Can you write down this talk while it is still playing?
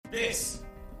This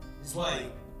is why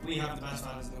we have the best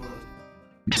fans in the world.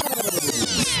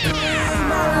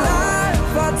 My life,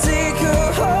 I'll take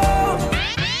her home,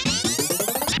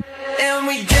 and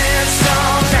we dance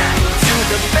all night to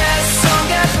the best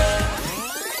song ever.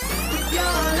 With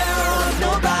your love,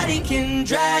 nobody can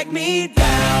drag me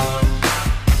down.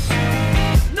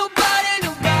 Nobody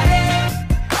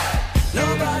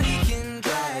can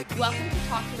drag me. Welcome to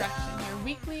Talk Direction, your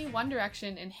weekly One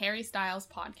Direction and Harry Styles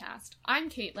podcast. I'm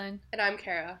Caitlin. And I'm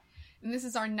Kara. And this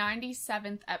is our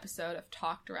 97th episode of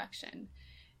Talk Direction.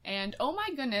 And oh my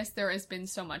goodness, there has been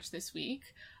so much this week.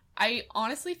 I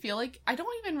honestly feel like I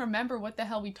don't even remember what the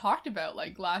hell we talked about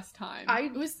last time.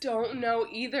 Don't know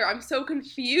either. I'm so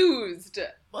confused.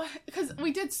 Because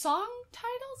we did song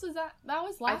titles? That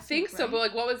was last week, I think so, right?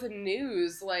 but what was the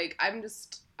news? I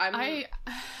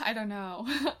don't know.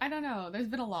 I don't know. There's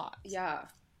been a lot. Yeah.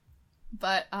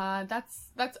 But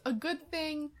that's a good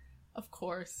thing, of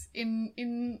course.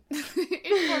 In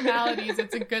formalities,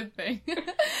 it's a good thing.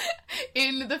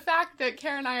 In the fact that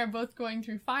Kara and I are both going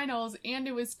through finals, and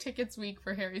it was tickets week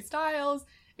for Harry Styles,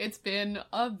 it's been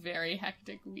a very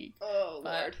hectic week. Oh,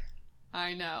 Lord.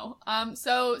 I know.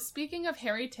 So speaking of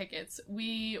Harry tickets,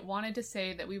 we wanted to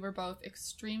say that we were both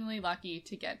extremely lucky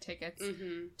to get tickets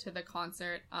to the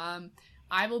concert.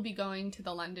 I will be going to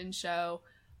the London show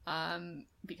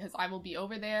because I will be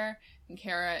over there, and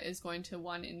Kara is going to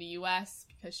one in the US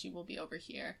because she will be over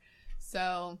here.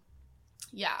 So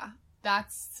yeah,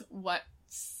 that's what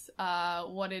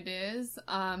it is.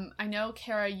 I know,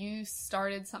 Kara, you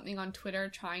started something on Twitter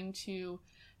trying to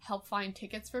help find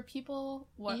tickets for people.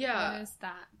 What is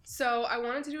that? So I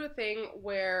wanted to do a thing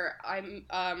where I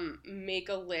make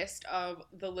a list of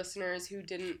the listeners who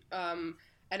didn't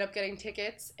end up getting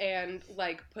tickets and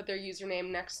put their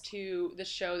username next to the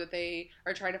show that they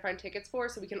are trying to find tickets for,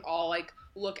 so we can all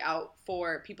look out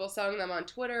for people selling them on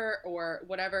Twitter or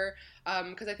whatever.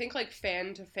 Because I think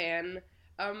fan to fan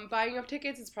buying of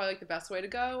tickets is probably the best way to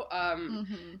go.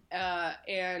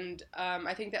 And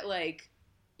I think that me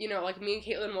and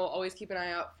Caitlin will always keep an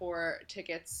eye out for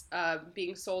tickets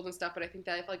being sold and stuff, but I think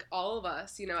that if all of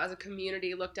us, as a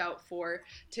community looked out for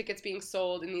tickets being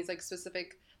sold in these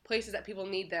specific places that people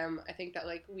need them, I think that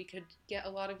we could get a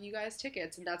lot of you guys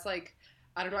tickets, and that's I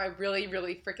don't know, I really,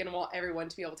 really freaking want everyone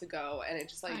to be able to go, and it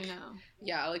just I know.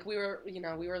 Yeah, we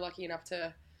were lucky enough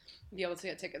to be able to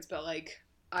get tickets, but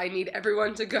I need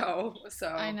everyone to go, so.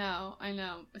 I know.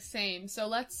 Same. So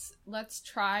let's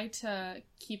try to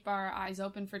keep our eyes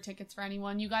open for tickets for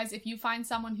anyone. You guys, if you find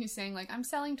someone who's saying, I'm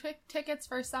selling tickets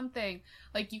for something,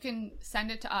 you can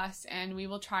send it to us, and we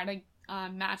will try to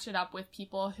match it up with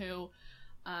people who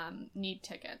need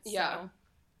tickets. Yeah.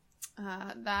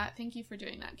 So, thank you for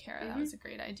doing that, Kara. That was a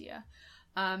great idea.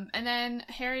 And then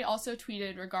Harry also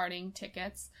tweeted regarding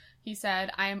tickets. He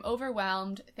said, "I am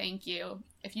overwhelmed. Thank you.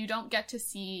 If I don't get to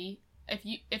see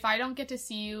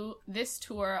you this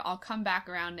tour, I'll come back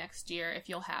around next year if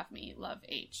you'll have me. Love,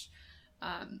 H."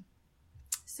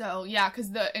 So yeah,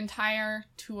 because the entire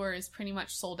tour is pretty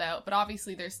much sold out, but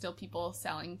obviously there's still people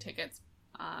selling tickets.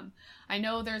 I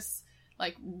know there's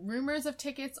rumors of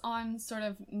tickets on sort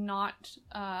of not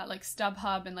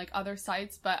StubHub and other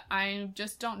sites, but I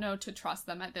just don't know to trust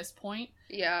them at this point.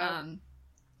 Yeah.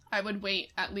 I would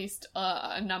wait at least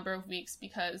a number of weeks,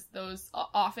 because those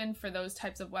often for those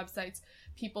types of websites,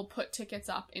 people put tickets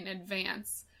up in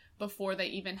advance before they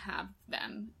even have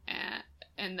them,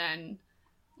 and then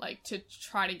to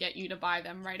try to get you to buy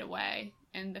them right away,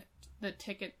 and the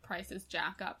ticket prices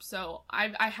jack up. So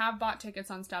I have bought tickets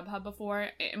on StubHub before.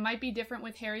 It might be different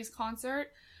with Harry's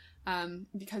concert,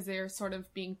 because they're sort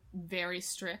of being very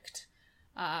stricter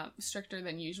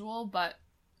than usual, but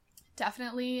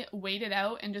definitely wait it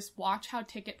out and just watch how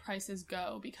ticket prices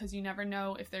go, because you never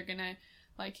know if they're gonna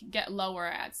get lower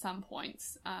at some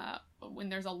points when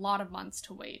there's a lot of months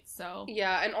to wait. So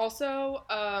yeah, and also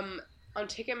on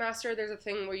Ticketmaster there's a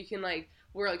thing where you can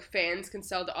where fans can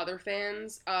sell to other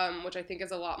fans, which I think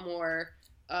is a lot more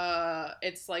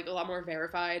it's a lot more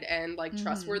verified and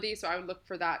trustworthy, so I would look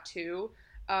for that too.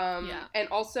 Yeah. And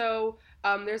also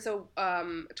there's a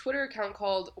Twitter account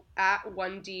called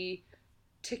 @1D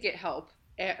Ticket Help,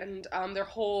 and their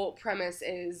whole premise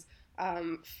is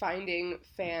finding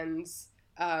fans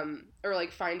or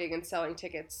finding and selling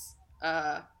tickets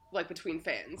between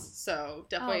fans. So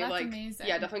definitely that's amazing.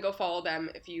 Yeah, definitely go follow them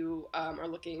if you are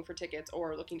looking for tickets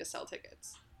or looking to sell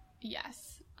tickets.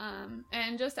 Yes.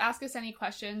 And just ask us any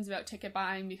questions about ticket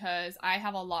buying, because I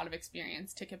have a lot of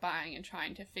experience ticket buying and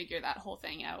trying to figure that whole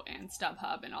thing out, and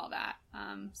StubHub and all that.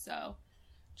 So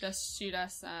just shoot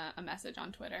us a message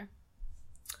on Twitter.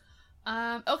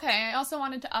 Okay, I also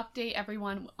wanted to update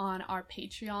everyone on our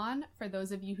Patreon. For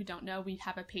those of you who don't know, we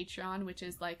have a Patreon, which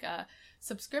is like a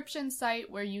subscription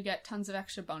site where you get tons of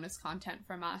extra bonus content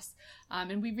from us.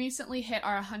 And we recently hit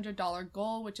our $100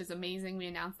 goal, which is amazing. We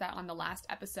announced that on the last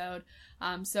episode.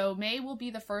 So May will be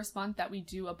the first month that we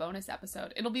do a bonus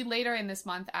episode. It'll be later in this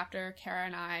month after Kara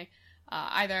and I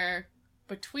either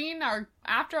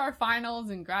after our finals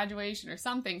and graduation or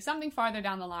something farther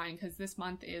down the line, because this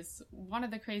month is one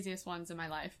of the craziest ones in my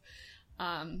life.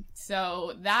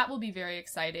 So that will be very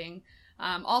exciting.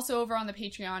 Also over on the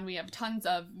Patreon, we have tons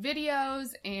of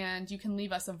videos and you can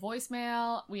leave us a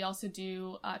voicemail. We also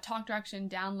do Talk Direction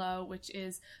Down Low, which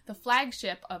is the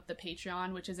flagship of the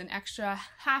Patreon, which is an extra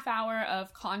half hour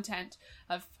of content,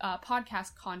 of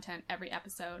podcast content every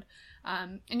episode.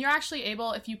 And you're actually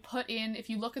able, if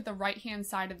you look at the right-hand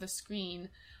side of the screen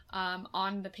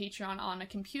on the Patreon on a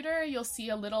computer, you'll see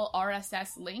a little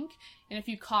RSS link. And if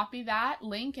you copy that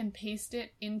link and paste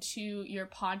it into your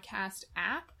podcast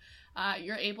app,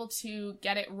 you're able to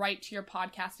get it right to your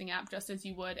podcasting app just as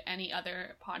you would any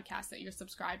other podcast that you're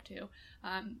subscribed to.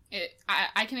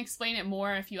 I can explain it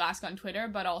more if you ask on Twitter,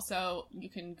 but also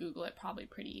you can Google it probably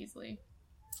pretty easily.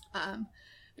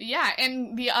 But yeah,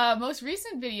 and the most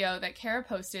recent video that Kara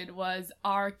posted was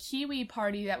our Kiwi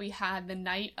party that we had the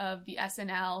night of the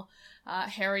SNL,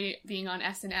 Harry being on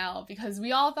SNL, because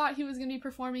we all thought he was going to be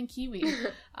performing Kiwi.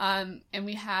 And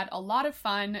we had a lot of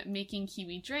fun making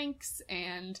Kiwi drinks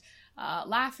and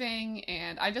laughing,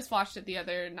 and I just watched it the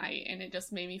other night and it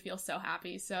just made me feel so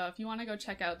happy. So if you want to go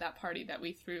check out that party that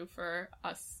we threw for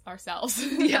ourselves.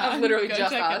 Yeah, literally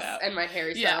just us and my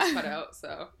Harry Styles cut out,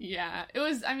 so. Yeah, it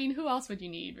was, I mean, who else would you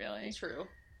need, really? True.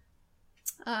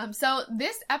 So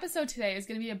this episode today is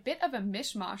going to be a bit of a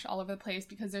mishmash all over the place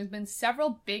because there's been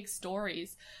several big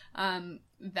stories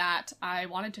that I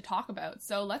wanted to talk about.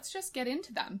 So let's just get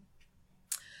into them.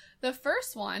 The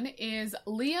first one is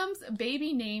Liam's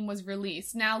baby name was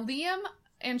released. Now, Liam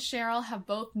and Cheryl have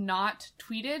both not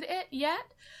tweeted it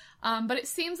yet, but it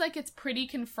seems like it's pretty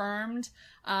confirmed.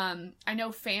 I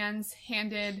know fans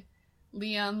handed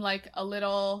Liam like a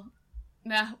little...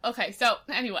 Nah, okay, so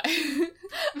anyway,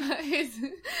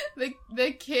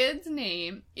 the kid's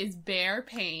name is Bear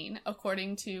Payne,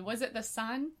 according to, was it The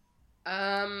Sun?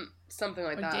 Something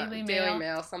like or that. Daily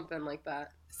Mail, something like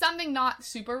that. Something not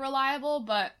super reliable,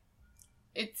 but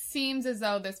it seems as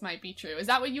though this might be true. Is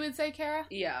that what you would say, Kara?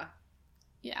 Yeah.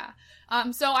 Yeah.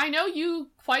 So I know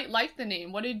you quite liked the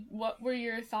name. What were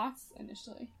your thoughts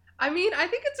initially? I mean, I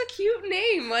think it's a cute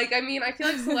name. Like, I mean, I feel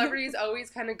like celebrities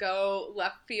always kind of go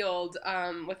left field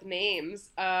with names.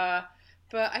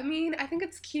 But, I mean, I think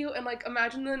it's cute. And, like,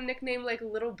 imagine the nickname, like,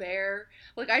 Little Bear.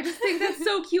 Like, I just think that's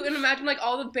so cute. And imagine, like,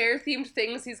 all the bear-themed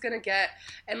things he's gonna get.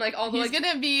 And, like, all the, he's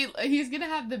gonna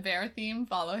have the bear theme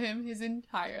follow him his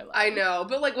entire life. I know.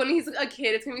 But, like, when he's a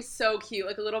kid, it's gonna be so cute.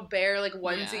 Like, a little bear, like,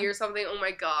 onesie or something. Oh,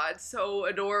 my God. So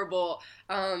adorable.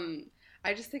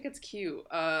 I just think it's cute.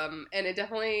 And it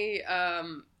definitely, I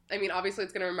mean, obviously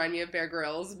it's going to remind me of Bear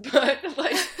Grylls, but,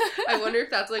 like, I wonder if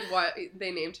that's, like, what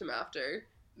they named him after.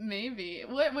 Maybe.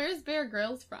 Where's Bear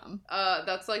Grylls from?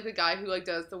 That's, like, the guy who, like,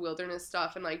 does the wilderness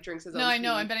stuff and, like, drinks his own No, I tea.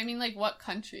 know, but I mean, like, what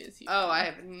country is he from? Oh, I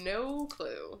have no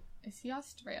clue. Is he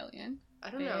Australian? I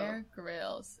don't know. Bear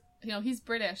Grylls. You know, he's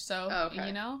British, so, okay.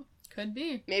 You know, could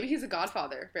be. Maybe he's a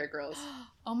godfather, Bear Grylls.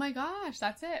 Oh my gosh,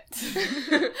 that's it.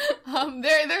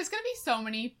 There's gonna be so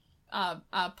many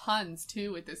puns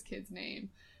too with this kid's name,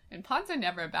 and puns are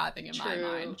never a bad thing in my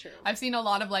mind. True. I've seen a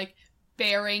lot of like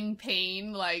bearing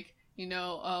pain, like, you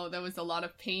know, oh, there was a lot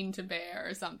of pain to bear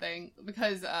or something,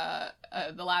 because the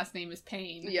last name is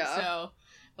Payne. Yeah. So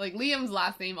like Liam's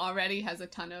last name already has a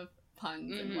ton of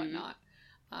puns and whatnot.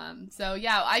 So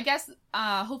yeah, I guess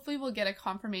hopefully we'll get a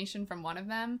confirmation from one of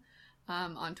them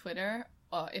on Twitter.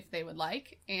 If they would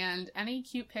like, and any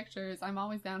cute pictures. I'm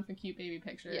always down for cute baby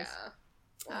pictures.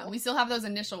 Yeah. We still have those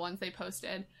initial ones they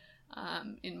posted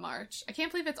in March. I can't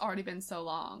believe it's already been so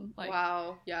long. Like,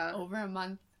 wow. Yeah. Over a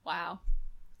month. Wow.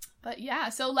 But yeah,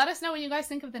 so let us know what you guys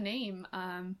think of the name.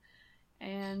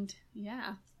 And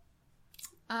yeah.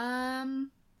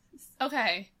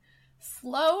 Okay.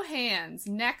 Slow Hands.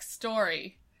 Next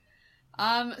story.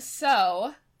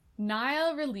 So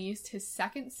Niall released his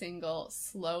second single,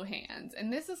 Slow Hands,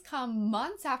 and this has come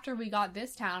months after we got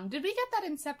This Town. Did we get that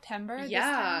in September?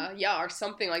 Yeah, or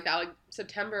something like that, like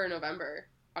September or November,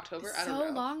 October, I don't know.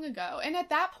 So long ago. And at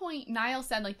that point, Niall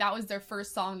said, like, that was their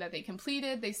first song that they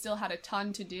completed. They still had a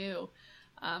ton to do.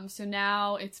 So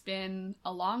now it's been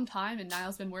a long time, and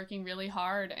Niall's been working really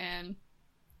hard, and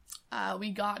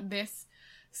we got this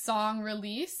song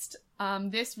released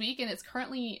this week, and it's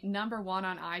currently number 1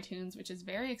 on iTunes, which is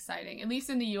very exciting, at least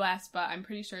in the US, but I'm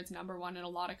pretty sure it's number 1 in a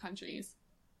lot of countries.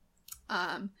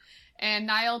 And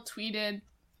Niall tweeted,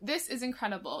 "This is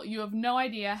incredible. You have no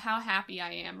idea how happy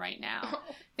I am right now.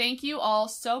 Thank you all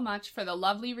so much for the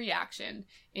lovely reaction.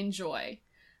 Enjoy."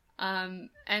 And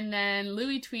then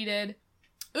Louis tweeted,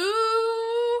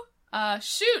 "Ooh,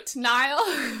 shoot, Niall.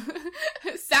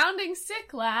 Sounding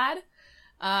sick, lad."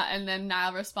 And then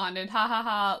Niall responded, "Ha ha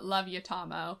ha, love you,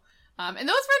 Tomo." And those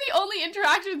were the only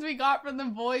interactions we got from the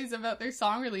boys about their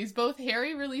song release. Both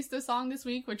Harry released a song this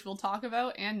week, which we'll talk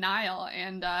about, and Niall.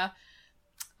 And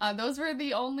those were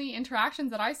the only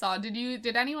interactions that I saw.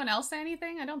 Did anyone else say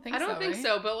anything? I don't think so. I don't think right?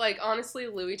 so, but, like, honestly,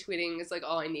 Louis tweeting is, like,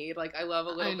 all I need. Like, I love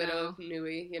a little bit of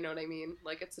Nui, you know what I mean?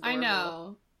 Like, it's adorable. I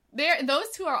know.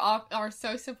 Those two are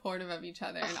so supportive of each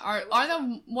other, and are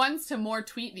the ones to more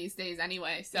tweet these days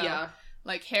anyway. So yeah.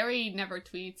 Like, Harry never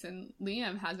tweets, and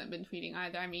Liam hasn't been tweeting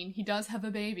either. I mean, he does have a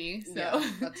baby, so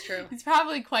yeah, that's true. He's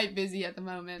probably quite busy at the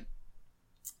moment.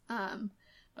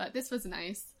 But this was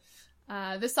nice.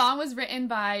 The song was written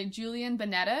by Julian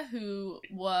Bonetta, who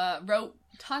wrote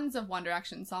tons of One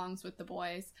Direction songs with the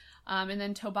boys. And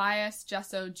then Tobias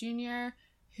Jesso Jr.,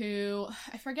 who,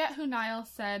 I forget who Niall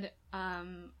said,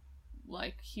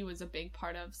 like, he was a big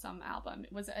part of some album.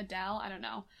 Was it Adele? I don't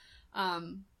know.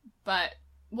 But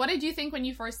what did you think when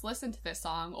you first listened to this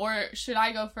song? Or should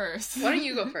I go first? Why don't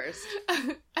you go first?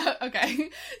 Okay.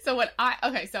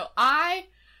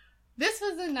 This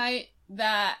was the night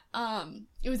that,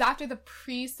 it was after the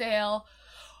pre-sale,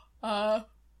 for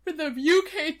the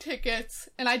UK tickets,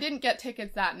 and I didn't get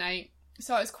tickets that night,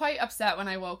 so I was quite upset when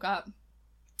I woke up.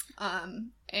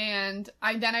 And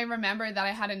I remembered that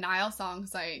I had a Niall song,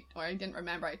 I didn't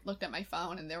remember, I looked at my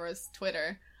phone and there was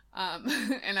Twitter.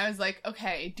 And I was like,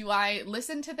 okay, do I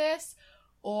listen to this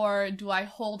or do I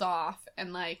hold off?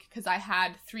 And like, cause I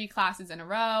had 3 classes in a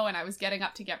row and I was getting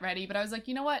up to get ready, but I was like,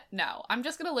 you know what? No, I'm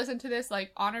just gonna listen to this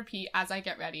like on repeat as I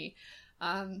get ready.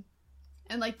 And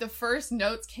like the first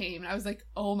notes came and I was like,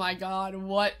 oh my God,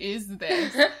 what is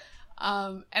this?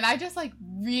 And I just like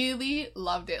really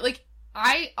loved it. Like,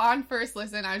 on first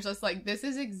listen, I was just like, this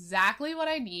is exactly what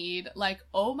I need. Like,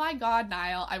 oh my God,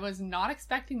 Niall, I was not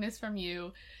expecting this from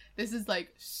you. This is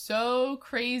like so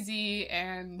crazy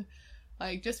and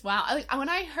like just wow. Like, when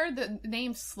I heard the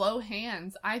name Slow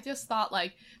Hands, I just thought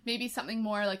like maybe something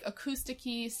more like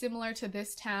acoustic-y, similar to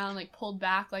This Town, like pulled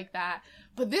back like that.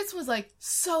 But this was like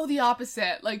so the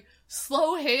opposite. Like,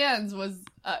 Slow Hands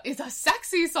is a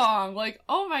sexy song. Like,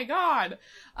 oh my God.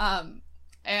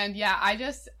 And yeah,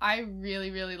 I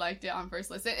really, really liked it on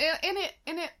first listen.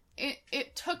 And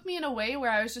it took me in a way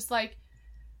where I was just like,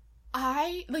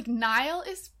 Niall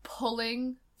is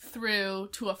pulling through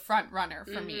to a front runner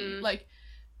for me.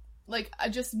 Like,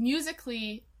 just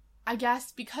musically, I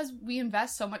guess, because we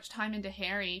invest so much time into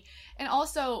Harry. And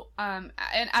also, and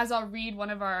as I'll read one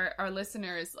of our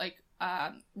listeners, like,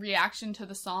 reaction to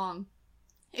the song,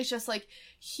 it's just like,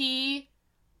 he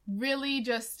really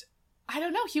just, I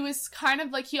don't know, he was kind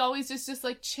of like, he always just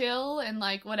like chill and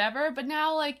like whatever, but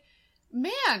now like,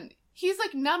 man, he's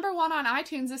like number 1 on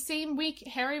iTunes. The same week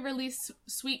Harry released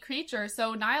Sweet Creature,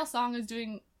 so Niall's song is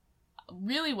doing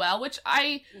really well, which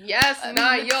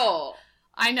Niall!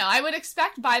 I know, I would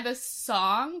expect by this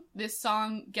song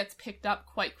gets picked up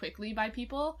quite quickly by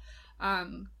people,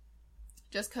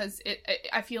 just because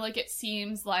I feel like it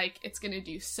seems like it's gonna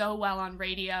do so well on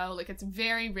radio, like it's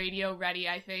very radio ready,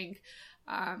 I think.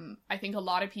 I think a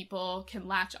lot of people can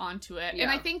latch onto it. Yeah.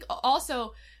 And I think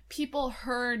also people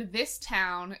heard This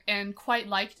Town and quite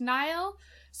liked Niall.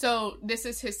 So this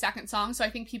is his second song. So I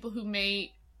think people who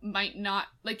might not,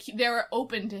 like, they're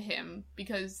open to him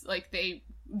because, like,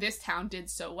 This Town did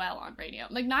so well on radio.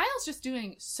 Like, Niall's just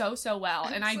doing so well.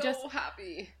 And I'm so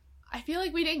happy. I feel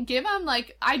like we didn't give him,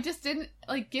 like, I just didn't,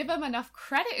 like, give him enough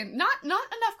credit. And not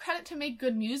enough credit to make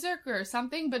good music or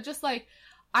something, but just, like,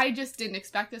 I just didn't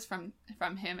expect this from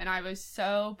him, and I was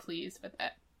so pleased with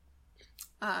it.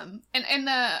 And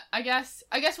I guess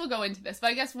we'll go into this,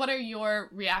 but I guess what are your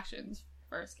reactions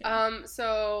first, Kim?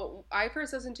 So I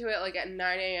first listened to it like at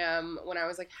 9 a.m. when I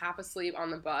was like half asleep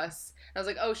on the bus. I was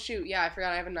like, oh shoot, yeah, I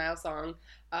forgot I have a Niall song.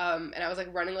 And I was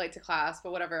like running late to class,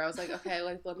 but whatever. I was like, okay,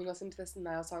 like let me listen to this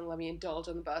Niall song, let me indulge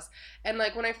on the bus. And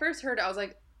like when I first heard it, I was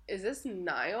like, is this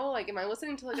Niall? Like, am I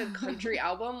listening to like a country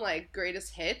album, like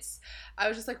Greatest Hits? I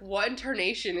was just like, what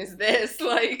intonation is this?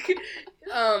 Like,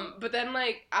 but then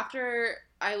like after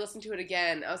I listened to it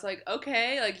again, I was like,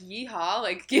 okay, like yeehaw,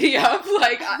 like giddy up,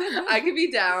 like I could be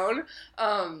down.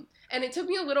 And it took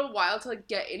me a little while to, like,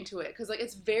 get into it, because, like,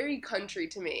 it's very country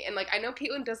to me. And, like, I know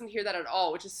Caitlin doesn't hear that at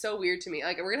all, which is so weird to me.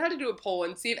 Like, we're gonna have to do a poll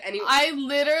and see if anyone... I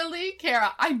literally,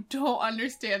 Kara, I don't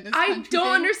understand this country I don't thing.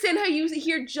 understand how you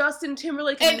hear Justin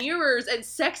Timberlake and Mirrors and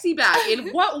Sexy Back. In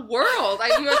what world?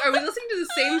 I mean, are we listening to the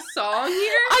same song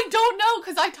here? I don't know,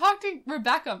 because I talked to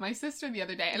Rebecca, my sister, the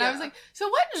other day, and I was Yeah. like, so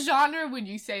what genre would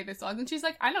you say this was? And she's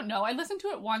like, I don't know. I listened to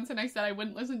it once, and I said I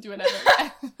wouldn't listen to it ever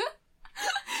again.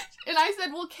 And I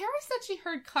said, well, Kara said she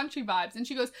heard country vibes, and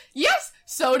she goes, yes,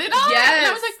 so did I. Yes, And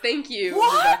I was like, thank you,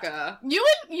 what? Rebecca. You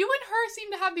and her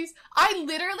seem to have these.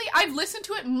 I've listened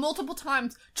to it multiple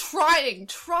times, trying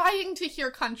to hear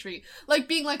country, like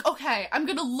being like, okay, I'm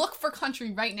gonna look for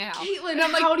country right now. Caitlin, And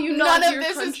I'm like, how do you not none hear of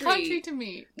this country? is country to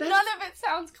me. That's- None of it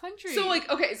sounds country. So, like,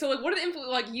 okay, so, like, what are the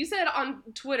like, you said on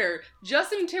Twitter,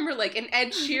 Justin Timberlake and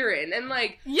Ed Sheeran, and,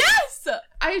 like, yes,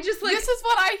 I just, like, this is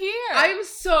what I hear. I'm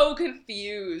so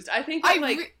confused. I think that, I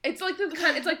like, re- it's like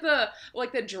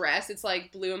the dress, it's,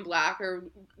 like, blue and black or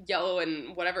yellow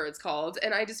and whatever it's called,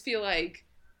 and I just feel like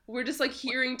we're just, like,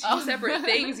 hearing two separate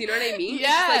things, you know what I mean?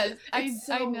 Yes, it's, like, it's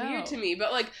so I know. weird to me,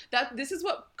 but, like, this is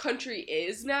what country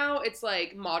is now. It's,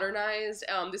 like, modernized.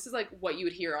 This is, like, what you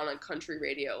would hear on a country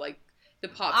radio, like, the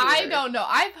popular... I don't know.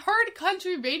 I've heard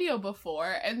country radio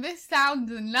before, and this sounds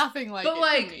nothing like But, it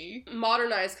like, to me.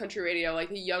 modernized country radio, like,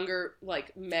 the younger,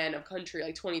 like, men of country,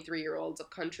 like, 23-year-olds of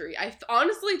country. I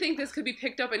honestly think this could be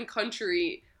picked up in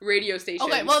country radio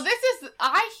stations. Okay, well, this is,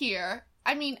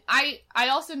 I mean, I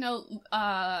also know,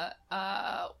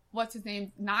 what's his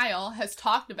name, Niall, has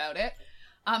talked about it,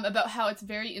 about how it's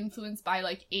very influenced by,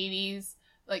 like, 80s,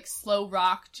 like, slow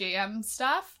rock jam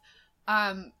stuff,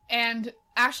 and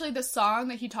actually the song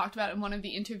that he talked about in one of the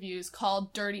interviews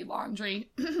called Dirty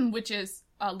Laundry, which is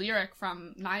a lyric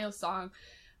from Niall's song,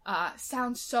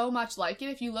 sounds so much like it.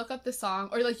 If you look up the song,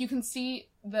 or, like, you can see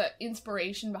the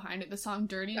inspiration behind it, the song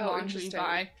Dirty Laundry interesting.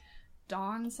 by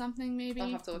Dawn something, maybe? I'll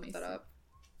have to Let look me that see. up.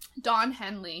 Don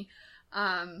Henley.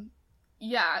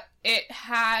 Yeah, it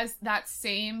has that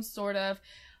same sort of,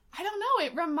 I don't know,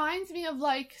 it reminds me of,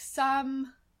 like,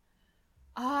 some,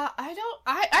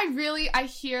 I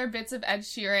hear bits of Ed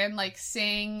Sheeran, like,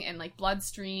 sing, and, like,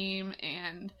 Bloodstream,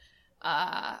 and,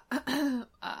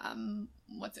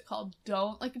 what's it called?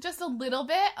 Like, just a little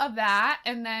bit of that,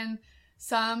 and then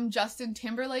some Justin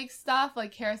Timberlake stuff,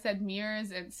 like Kara said,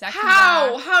 Mirrors and Sexy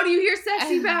How? Back. How do you hear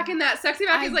Sexy Back in that? Sexy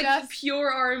Back I is, like, just-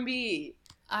 pure R&B.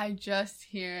 I just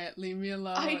hear it. Leave me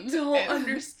alone. I don't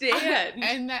understand.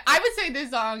 And I would say this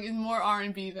song is more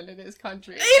R&B than it is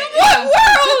country. In what world?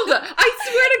 I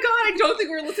swear to God, I don't think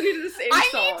we're listening to the same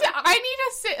song. I need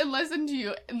to sit and listen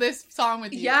to this song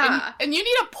with you. Yeah. And you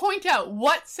need to point out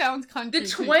what sounds country. The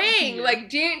to twang, you. like,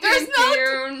 There's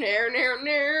no no.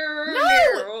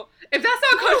 If that's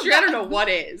not country, I don't know what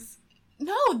is.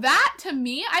 No, that to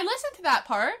me, I listened to that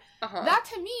part. Uh-huh. That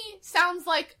to me sounds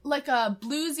like a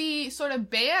bluesy sort of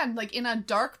band, like in a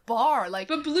dark bar, like.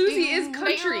 But bluesy is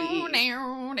country.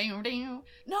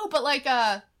 No, but like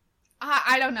I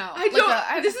don't know. I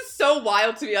don't. This is so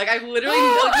wild to me. Like, I've literally,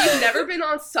 like, we've never been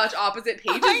on such opposite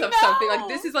pages I of something. Like, know.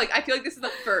 this is, like, I feel like this is the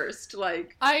first,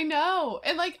 like. I know,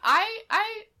 and like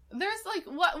there's like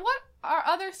what our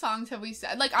other songs have we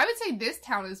said? Like, I would say This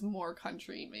Town is more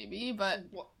country, maybe, but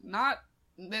not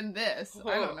than this.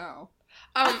 I don't know.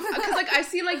 Because, like, I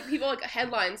see, like, people, like,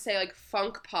 headlines say, like,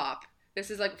 funk pop. This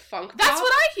is, like, funk pop. That's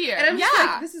what I hear. And I'm just yeah.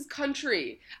 like, this is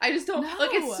country. I just don't, No.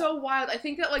 like, it's so wild. I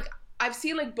think that, like, I've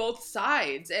seen, like, both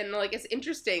sides, and, like, it's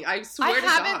interesting. I swear to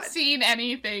God. I haven't seen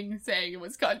anything saying it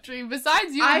was country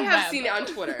besides you. I and have Web. seen it on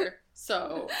Twitter,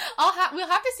 so. We'll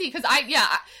have to see, because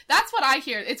that's what I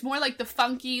hear. It's more like the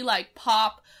funky, like,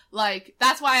 pop, like,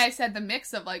 that's why I said the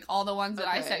mix of, like, all the ones that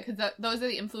I said, because those are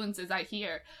the influences I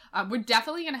hear. We're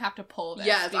definitely gonna have to pull this.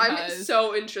 Yes, I'm because,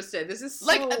 so interested. This is so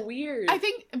like, weird. I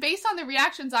think, based on the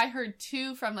reactions I heard,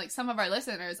 too, from, like, some of our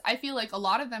listeners, I feel like a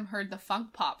lot of them heard the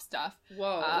funk pop stuff.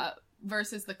 Whoa.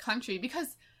 Versus the country,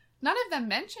 because none of them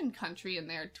mentioned country in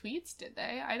their tweets, did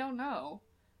they? I don't know.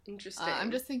 Interesting.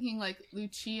 I'm just thinking, like,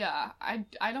 Lucia. I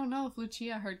don't know if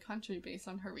Lucia heard country based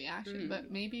on her reaction, but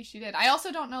maybe she did. I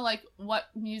also don't know, like, what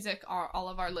music all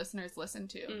of our listeners listen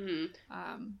to.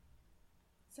 Mm-hmm.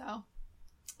 So,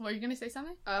 were you gonna say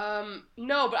something?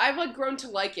 No, but I've, like, grown to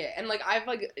like it, and, like, I've,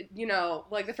 like, you know,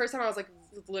 like, the first time I was, like,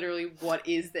 literally, what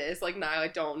is this? Like, now I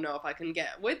don't know if I can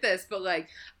get with this, but, like,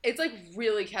 it's, like,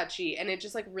 really catchy, and it's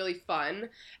just, like, really fun,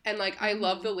 and, like, I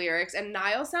love the lyrics, and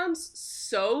Niall sounds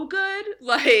so good,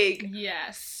 like,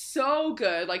 Yes. so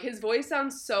good, like, his voice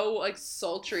sounds so, like,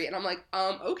 sultry, and I'm like,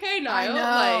 okay, Niall, I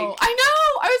know. like, I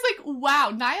know. I was like,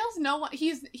 wow, Niall's no one.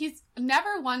 He's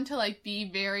never one to, like,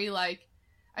 be very, like,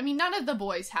 I mean, none of the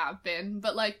boys have been,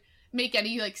 but, like, make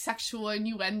any, like, sexual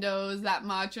innuendos that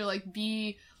much, or, like,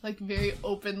 be, like, very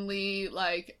openly,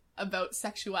 like, about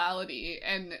sexuality.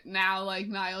 And now, like,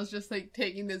 Niall's just, like,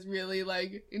 taking this really,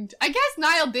 like, I guess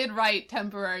Niall did write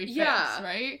Temporary Fix,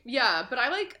 right? Yeah, but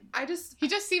he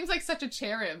just seems like such a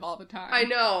cherub all the time. I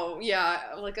know,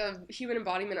 yeah, like a human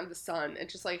embodiment of the sun.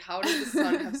 It's just like, how does the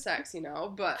sun have sex, you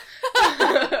know? But,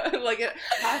 like, it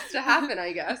has to happen,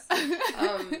 I guess.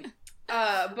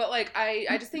 But, like,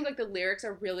 I just think, like, the lyrics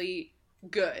are really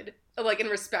good, like,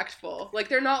 and respectful. Like,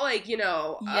 they're not, like, you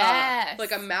know,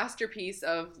 like a masterpiece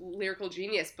of lyrical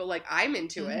genius, but, like, I'm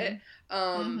into it.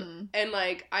 And,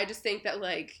 like, I just think that,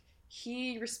 like,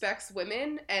 he respects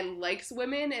women and likes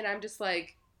women, and I'm just,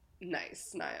 like,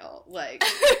 nice, Niall. Like,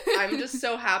 I'm just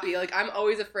so happy. Like, I'm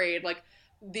always afraid, like,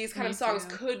 these kind of songs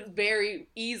could very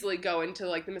easily go into,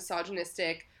 like, the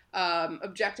misogynistic,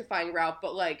 objectifying route,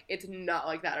 but, like, it's not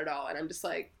like that at all, and I'm just,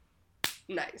 like,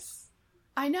 nice.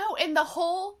 I know, and the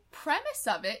whole premise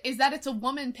of it is that it's a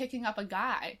woman picking up a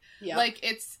guy. Yeah. Like,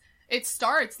 it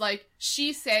starts, like,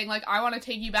 she's saying, like, I want to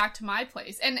take you back to my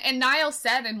place. And Niall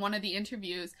said in one of the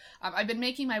interviews, I've been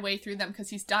making my way through them because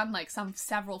he's done, like,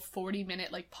 several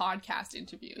 40-minute, like, podcast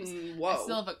interviews.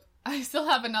 Whoa. I still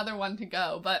have another one to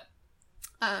go, but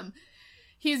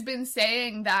he's been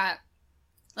saying that,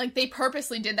 like, they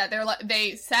purposely did that.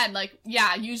 They said, like,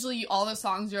 yeah, usually all the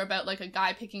songs are about, like, a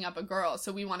guy picking up a girl,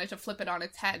 so we wanted to flip it on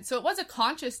its head. So it was a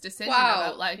conscious decision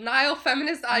about, like... Niall,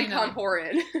 feminist icon,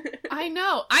 Horan. I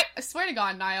know. I swear to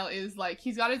God, Niall is, like,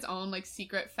 he's got his own, like,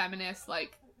 secret feminist,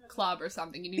 like, club or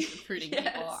something, and he's recruiting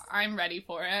people. I'm ready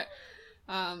for it.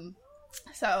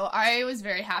 So I was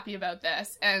very happy about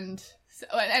this, and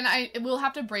we'll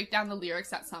have to break down the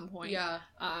lyrics at some point. Yeah.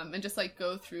 And just, like,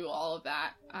 go through all of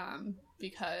that.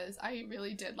 Because I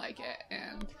really did like it,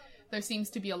 and there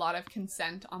seems to be a lot of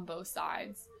consent on both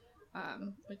sides,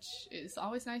 which is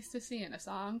always nice to see in a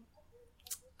song.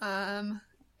 And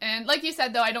like you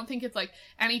said, though, I don't think it's, like,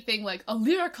 anything, like, a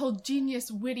lyrical genius,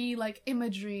 witty, like,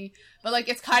 imagery, but, like,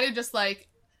 it's kind of just, like,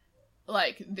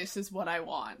 this is what I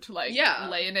want, like,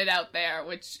 laying it out there,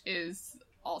 which is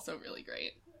also really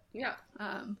great. Yeah.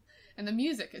 And the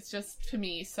music is just, to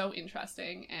me, so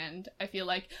interesting, and I feel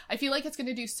like it's going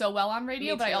to do so well on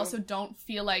radio, but I also don't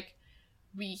feel like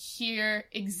we hear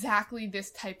exactly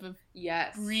this type of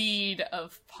breed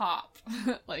of pop.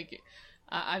 Like,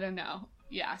 I don't know.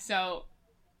 Yeah, so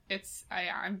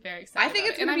I'm very excited. I think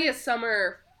it's going to be a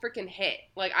summer freaking hit.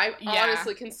 Like, I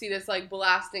honestly can see this, like,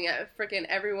 blasting at freaking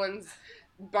everyone's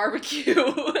barbecue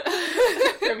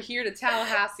from here to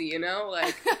Tallahassee, you know?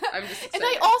 Like, I'm just excited. And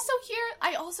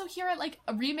I also hear it, like,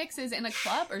 remixes in a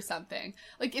club or something.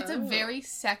 Like, it's a very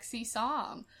sexy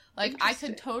song. Like, I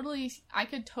could totally,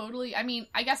 I mean,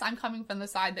 I guess I'm coming from the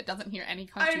side that doesn't hear any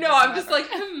country. I know, I'm just like,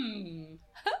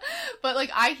 But, like,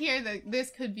 I hear that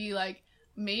this could be, like,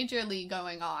 majorly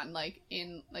going on, like,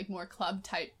 in, like, more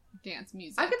club-type dance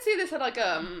music. I could see this at, like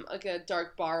a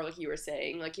dark bar, like you were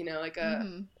saying. Like, you know, like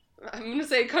a... I'm gonna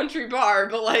say country bar,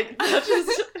 but, like, that's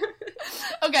just...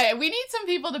 Okay, we need some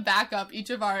people to back up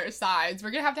each of our sides. We're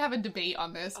gonna have a debate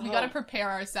on this. We gotta prepare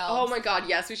ourselves. Oh my god,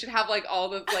 yes. We should have, like, all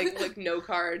the, like no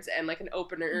cards and, like, an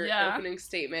opening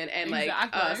statement and, like,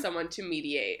 someone to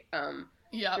mediate.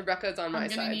 Rebecca's on my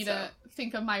side, I'm gonna need to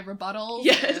think of my rebuttals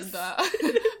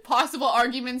and possible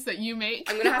arguments that you make.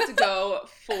 I'm gonna have to go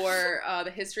for the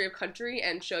history of country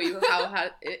and show you how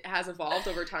it has evolved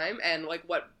over time and, like,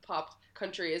 what pop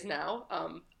country is now.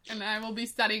 And I will be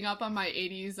studying up on my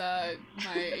 80s,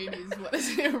 what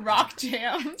is it, rock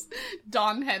jams,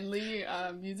 Don Henley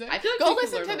music. I feel like go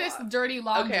listen to this Dirty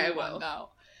Laundry one, though.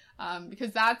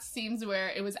 Because that seems where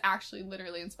it was actually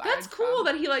literally inspired. That's cool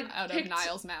that he, like, out of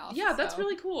Niall's mouth. Yeah, that's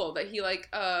really cool that he, like,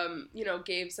 you know,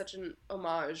 gave such an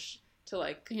homage to,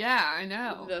 like... Yeah, I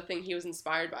know. The thing he was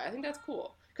inspired by. I think that's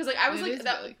cool. Because, like, I was, like,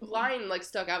 that really cool line, like,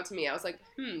 stuck out to me. I was like,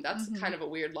 that's kind of a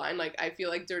weird line. Like, I feel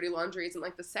like dirty laundry isn't,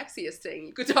 like, the sexiest thing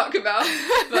you could talk about.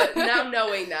 But now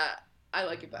knowing that, I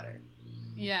like it better.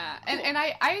 Yeah, cool. and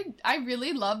I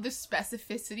really love the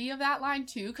specificity of that line,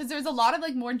 too. Because there's a lot of,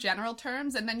 like, more general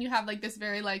terms, and then you have, like, this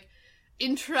very, like,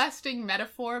 interesting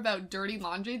metaphor about dirty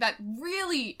laundry that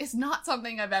really is not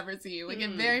something I've ever seen. Like,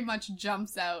 it very much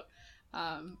jumps out,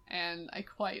 and I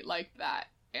quite like that.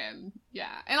 And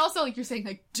yeah, and also like you're saying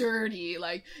like dirty,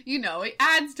 like, you know, it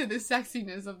adds to the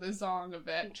sexiness of the song a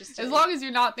bit. Interesting. As long as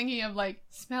you're not thinking of like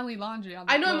smelly laundry on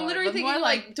the I know, floor, I'm literally but thinking more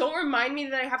like, don't remind me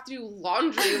that I have to do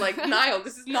laundry. Like, Niall,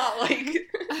 this is not like...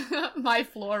 my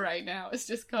floor right now is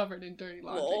just covered in dirty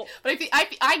laundry. Lol. But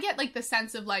I get like the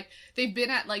sense of like they've been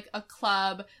at like a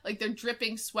club, like they're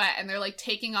dripping sweat and they're like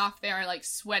taking off their like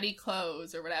sweaty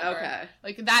clothes or whatever. Okay.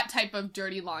 Like that type of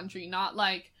dirty laundry, not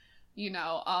like, you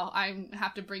know, oh, I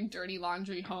have to bring dirty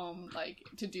laundry home, like,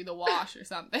 to do the wash or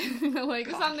something. Like,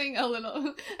 God. something a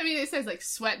little... I mean, it says, like,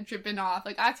 sweat dripping off.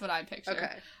 Like, that's what I picture.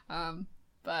 Okay.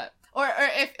 But... Or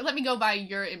if... Let me go by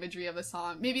your imagery of the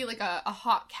song. Maybe, like, a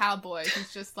hot cowboy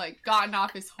who's just, like, gotten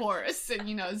off his horse and,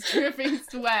 you know, is dripping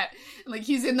sweat. And, like,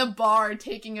 he's in the bar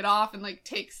taking it off and, like,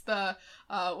 takes the...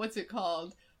 what's it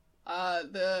called?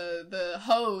 The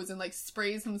hose and like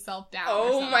sprays himself down.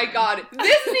 Oh my god.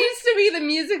 This needs to be the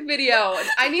music video.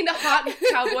 I need a hot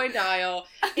cowboy Niall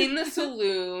in the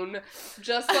saloon,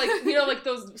 just like, you know, like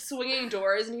those swinging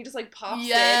doors, and he just like pops in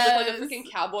with like a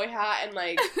freaking cowboy hat and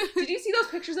like, did you see those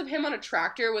pictures of him on a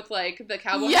tractor with like the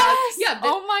cowboy hat? Yeah.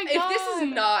 Oh my god. If this is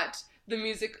not the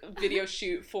music video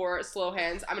shoot for Slow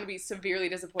Hands, I'm gonna be severely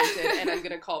disappointed and I'm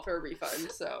gonna call for a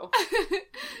refund, so.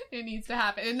 It needs to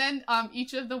happen. And then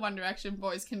each of the One Direction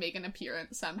boys can make an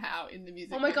appearance somehow in the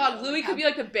music Oh my video. god, Louis could be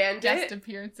like the bandit. Guest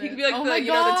appearances. He could be like oh the, my you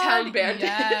know, the God. town bandit.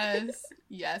 Yes.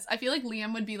 Yes. I feel like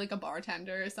Liam would be like a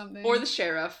bartender or something. Or the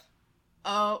sheriff.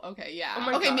 Oh, okay, yeah. Oh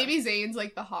my okay, God. maybe Zayn's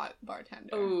like the hot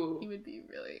bartender. Ooh. He would be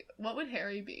really... What would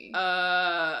Harry be?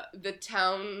 The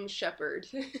town shepherd.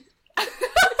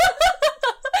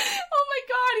 Oh my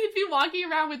god, he'd be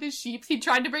walking around with his sheep. He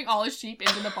tried to bring all his sheep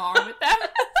into the bar with them.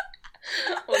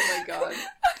 Oh my god.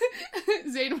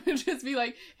 Zayn would just be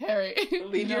like, Harry,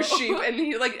 Leave no. your sheep, and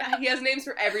he has names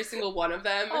for every single one of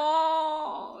them.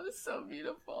 Oh, it's so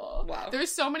beautiful. Wow.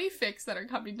 There's so many fics that are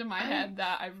coming to my head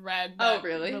that I've read Oh, that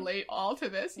really? relate all to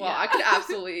this. Well, yeah. I could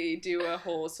absolutely do a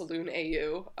whole saloon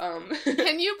AU.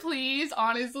 Can you please,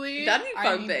 honestly? That'd be a I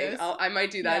fun need thing. this. I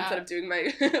might do that Yeah. instead of doing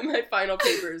my my final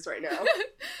papers right now.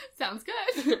 Sounds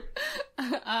good.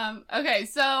 Okay,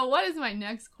 so what is my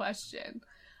next question?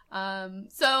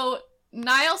 So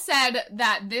Niall said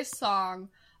that this song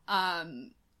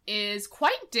is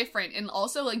quite different and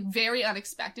also like very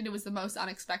unexpected. It was the most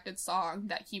unexpected song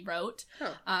that he wrote.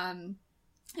 Huh. And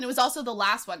it was also the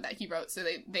last one that he wrote, so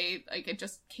they like it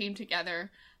just came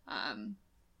together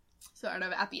sort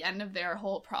of at the end of their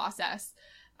whole process.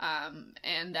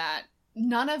 And that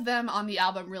none of them on the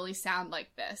album really sound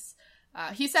like this.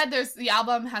 He said the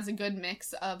album has a good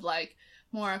mix of like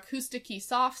more acoustic-y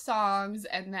soft songs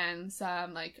and then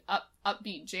some like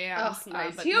upbeat jams. Oh,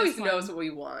 nice. But He always this knows one- what we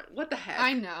want. What the heck?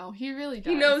 I know, he really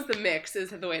does. He knows the mix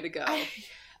is the way to go.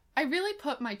 I really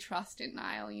put my trust in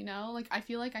Niall, you know? Like, I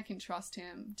feel like I can trust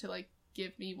him to, like,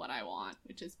 give me what I want,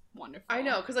 which is wonderful. I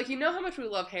know, because, like, you know how much we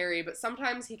love Harry, but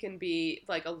sometimes he can be,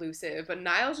 like, elusive, but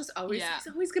Niall's just always, Yeah.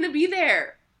 he's always gonna be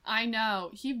there. I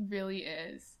know. He really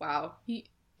is. Wow. He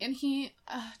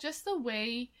just the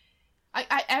way...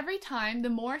 I every time, the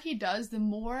more he does, the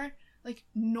more, like,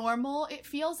 normal it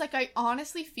feels. Like, I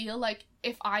honestly feel like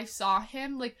if I saw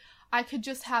him, like, I could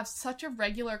just have such a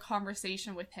regular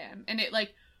conversation with him, and it,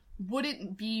 like,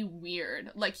 wouldn't be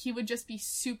weird. Like, he would just be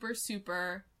super,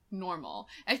 super normal.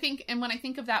 I think, and when I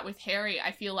think of that with Harry,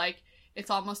 I feel like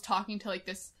it's almost talking to, like,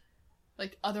 this,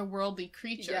 like, otherworldly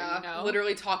creature, Yeah, you know?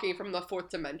 literally talking from the fourth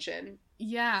dimension.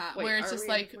 Yeah, Wait, where it's are just we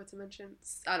like... in fourth dimension?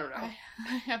 I don't know.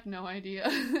 I have no idea.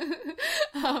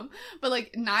 But,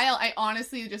 like, Niall, I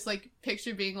honestly just, like,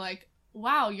 picture being like,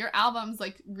 wow, your album's,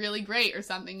 like, really great or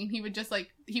something. And he would just, like,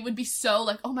 he would be so,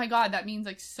 like, oh my god, that means,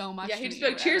 like, so much Yeah, to he'd just me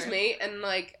be like, or cheers, whatever. mate, and,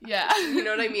 like, Yeah. you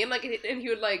know what I mean? Like, and he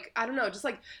would, like, I don't know, just,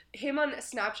 like, him on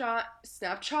Snapchat,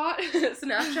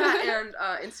 and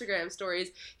Instagram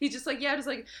stories, he's just, like, yeah, just,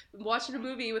 like, watching a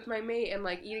movie with my mate and,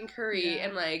 like, eating curry, Yeah.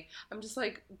 and, like, I'm just,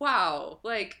 like, wow,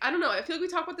 like, I don't know, I feel like we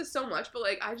talk about this so much, but,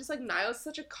 like, I just, like, Niall's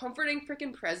such a comforting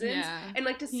freaking presence, Yeah, and,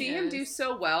 like, to see he him is. do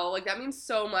so well, like, that means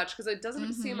so much, because it doesn't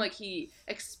Mhm. seem like he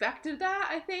expected that,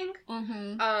 I think,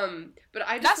 Mm-hmm. but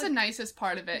I just, That's like, the nicest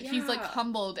part of it. He's, like, Yeah.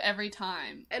 humbled every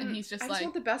time. And he's just, I like... just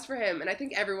want the best for him, and I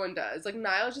think everyone does. Like,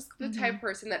 Niall's just the type of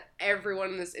person that everyone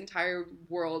in this entire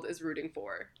world is rooting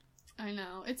for. I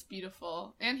know, it's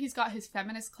beautiful. And he's got his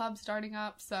feminist club starting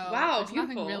up, so Wow, there's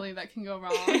beautiful. nothing really that can go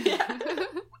wrong.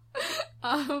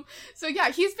 So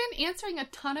yeah, he's been answering a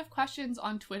ton of questions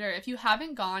on Twitter. If you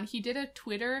haven't gone, he did a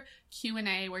Twitter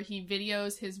Q&A where he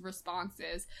videos his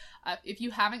responses. If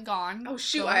you haven't gone, Oh,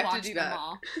 shoot, go I have to watch do them that.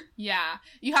 all. Yeah,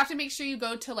 you have to make sure you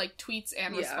go to like tweets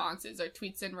and Yeah. responses or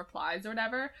tweets and replies or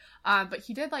whatever. But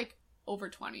he did like over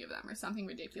 20 of them or something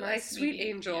ridiculous. My sweet maybe.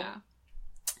 angel. Yeah.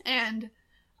 And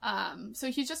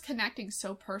so he's just connecting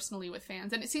so personally with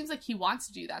fans, and it seems like he wants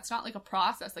to do that. It's not like a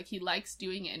process, like he likes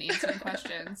doing it and answering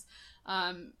questions.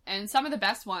 And some of the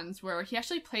best ones were he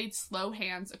actually played Slow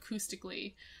Hands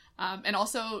acoustically, and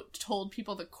also told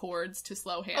people the chords to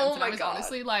Slow Hands. Oh and my I was God.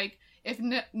 honestly like, if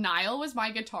Niall was my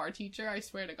guitar teacher, I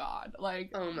swear to God, like,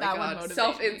 Oh my that would god. motivate me.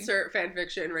 Self-insert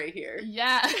fanfiction right here.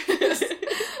 Yeah.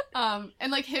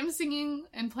 And like him singing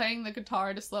and playing the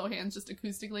guitar to Slow Hands just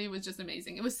acoustically was just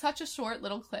amazing. It was such a short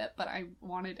little clip, but I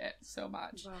wanted it so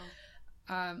much.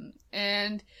 Wow.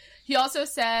 And he also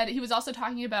said, he was also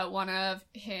talking about one of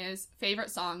his favorite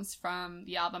songs from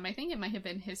the album. I think it might have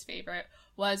been his favorite,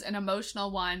 was an emotional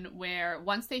one where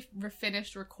once they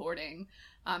finished recording,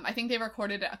 I think they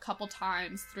recorded it a couple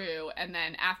times through, and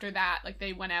then after that, like,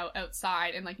 they went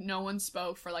outside and like no one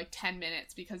spoke for like 10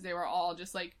 minutes because they were all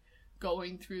just like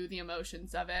going through the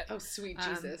emotions of it. Oh, sweet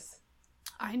Jesus.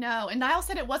 I know. And Niall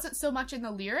said it wasn't so much in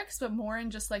the lyrics, but more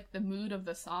in just like the mood of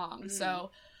the song.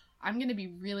 So I'm going to be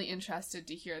really interested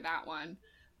to hear that one.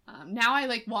 Now I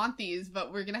like want these,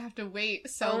 but we're going to have to wait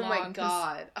so long. Oh my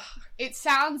god. It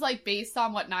sounds like, based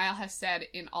on what Niall has said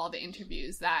in all the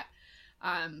interviews, that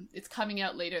it's coming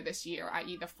out later this year,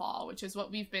 i.e. the fall, which is what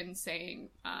we've been saying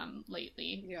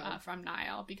lately from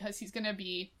Niall, because he's going to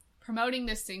be promoting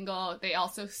this single. They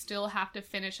also still have to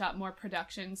finish up more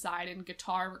production side and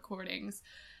guitar recordings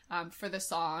for the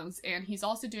songs, and he's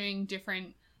also doing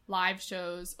different live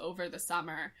shows over the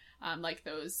summer, like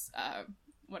those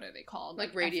what are they called,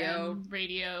 like radio FM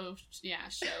radio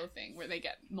show thing where they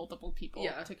get multiple people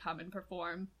to come and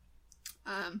perform.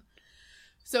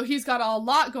 So he's got a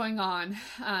lot going on,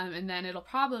 and then it'll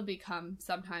probably come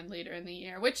sometime later in the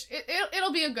year, which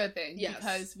it'll be a good thing,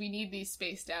 because we need these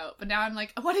spaced out. But now I'm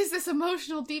like, what is this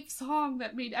emotional, deep song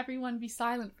that made everyone be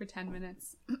silent for 10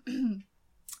 minutes?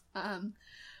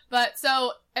 But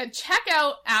so check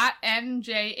out at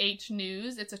NJH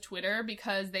News. It's a Twitter,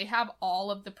 because they have all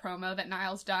of the promo that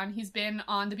Niall's done. He's been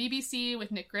on the BBC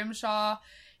with Nick Grimshaw.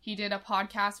 He did a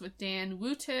podcast with Dan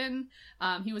Wooten.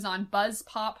 He was on Buzz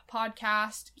Pop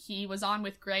podcast. He was on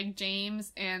with Greg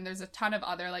James, and there's a ton of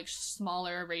other like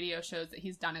smaller radio shows that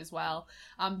he's done as well.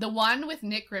 The one with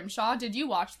Nick Grimshaw, did you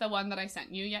watch the one that I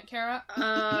sent you yet, Kara?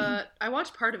 I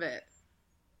watched part of it.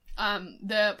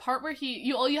 The part where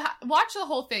you watch the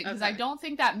whole thing, because I don't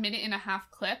think that minute and a half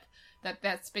clip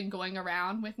that's been going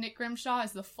around with Nick Grimshaw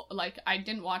is I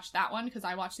didn't watch that one because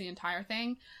I watched the entire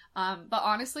thing. But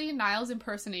honestly, Niall's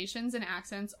impersonations and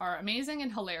accents are amazing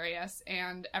and hilarious,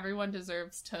 and everyone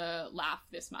deserves to laugh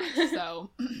this much. So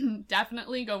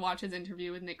definitely go watch his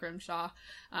interview with Nick Grimshaw.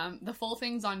 The full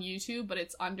thing's on YouTube, but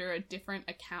it's under a different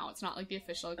account. It's not like the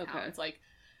official account. Okay. It's like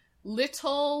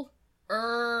Little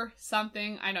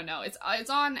something, I don't know. It's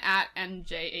on at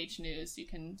NJH News. You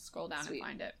can scroll down and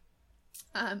find it.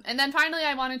 And then finally,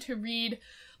 I wanted to read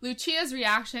Lucia's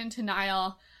reaction to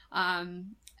Niall's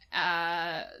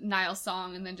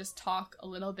song, and then just talk a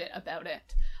little bit about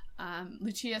it.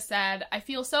 Lucia said, "I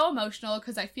feel so emotional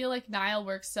because I feel like Niall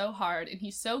works so hard, and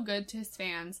he's so good to his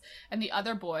fans and the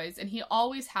other boys, and he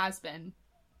always has been.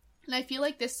 And I feel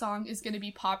like this song is going to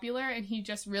be popular, and he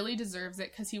just really deserves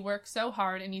it because he works so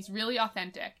hard and he's really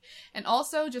authentic and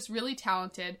also just really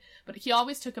talented, but he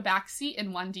always took a back seat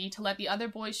in 1D to let the other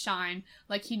boys shine,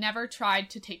 like he never tried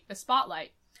to take the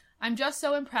spotlight. I'm just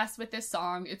so impressed with this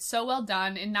song. It's so well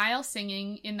done, and Niall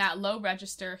singing in that low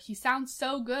register, he sounds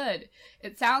so good.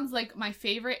 It sounds like my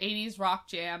favorite 80s rock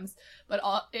jams, but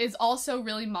is also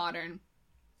really modern.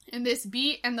 And this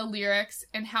beat and the lyrics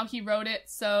and how he wrote it,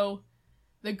 so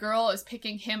the girl is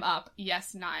picking him up.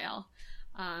 Yes, Niall."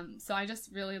 So I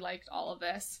just really liked all of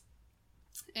this.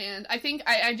 And I think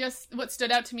I just, what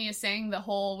stood out to me is saying the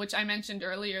whole, which I mentioned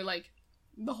earlier, like,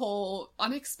 the whole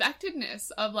unexpectedness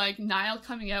of, like, Niall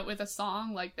coming out with a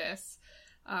song like this,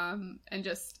 and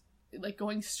just, like,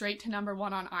 going straight to number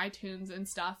 1 on iTunes and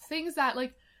stuff. Things that,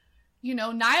 like, you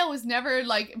know, Niall was never,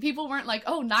 like, people weren't like,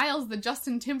 oh, Niall's the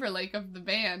Justin Timberlake of the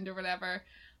band or whatever.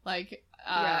 Like,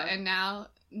 and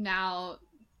now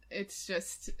it's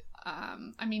just,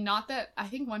 I mean, not that, I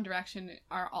think One Direction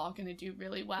are all going to do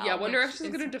really well. Yeah, One Direction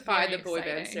is going to defy the boy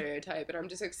band stereotype, and I'm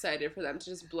just excited for them to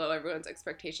just blow everyone's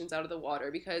expectations out of the water,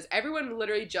 because everyone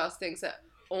literally just thinks that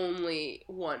only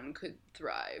one could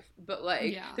thrive. But,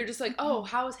 like, they're just like, oh,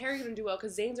 how is Harry going to do well?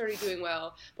 Because Zayn's already doing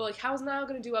well. But, like, how is Niall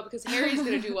going to do well? Because Harry's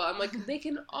going to do well. I'm like, they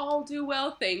can all do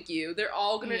well, thank you. They're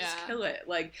all going to just kill it.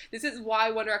 Like, this is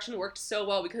why One Direction worked so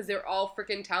well, because they're all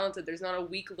freaking talented. There's not a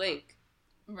weak link.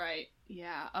 Right.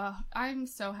 Yeah. I'm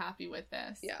so happy with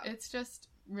this. Yeah. It's just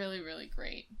really, really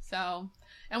great. So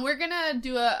And we're gonna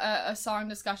do a song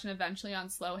discussion eventually on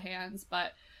Slow Hands,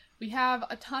 but we have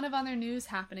a ton of other news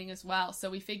happening as well. So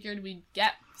we figured we'd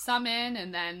get some in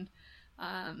and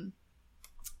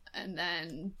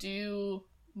then do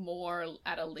more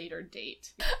at a later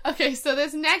date. Okay, so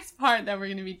this next part that we're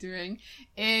going to be doing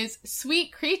is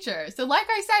Sweet Creature. So like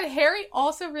I said, Harry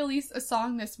also released a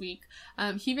song this week.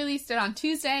 He released it on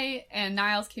Tuesday and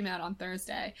Niles came out on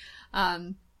Thursday.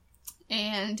 And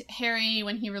Harry,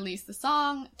 when he released the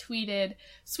song, tweeted,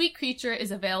 "Sweet Creature is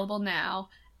available now.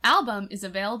 Album is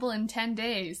available in 10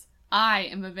 days. I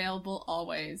am available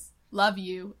always. Love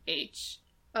you, H."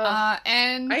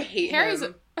 And I hate Harry's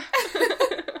him.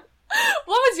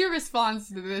 What was your response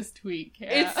to this tweet,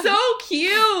 Kara? It's so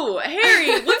cute!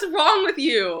 Harry, what's wrong with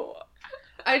you?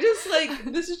 I just, like,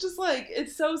 this is just, like,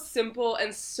 it's so simple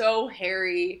and so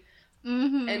Harry.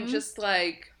 Mm-hmm. And just,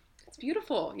 like, it's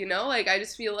beautiful, you know? Like, I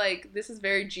just feel like this is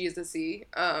very Jesus-y.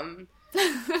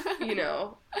 You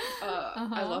know?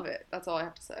 I love it. That's all I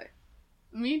have to say.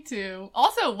 Me too.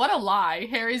 Also, what a lie.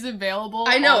 Harry's available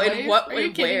I know, always. in what Are way,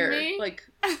 you kidding where? me? Like,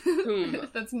 whom?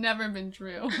 That's never been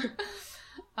true.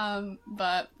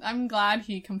 But I'm glad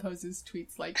he composes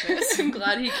tweets like this. I'm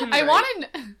glad he can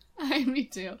Me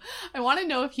too. I want to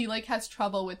know if he, like, has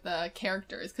trouble with the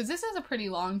characters, because this is a pretty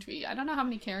long tweet. I don't know how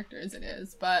many characters it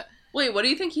is, but... Wait, what do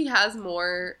you think he has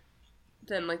more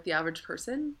than, like, the average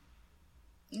person?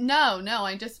 No,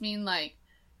 I just mean, like,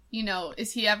 you know,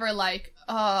 is he ever like,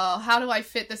 oh, how do I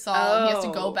fit this all? He has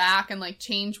to go back and, like,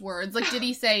 change words. Like, did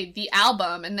he say the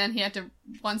album? And then he had to,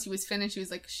 once he was finished, he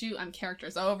was like, shoot, I'm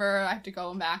characters over. I have to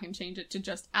go back and change it to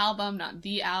just album, not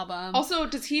the album. Also,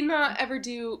 does he not ever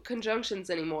do conjunctions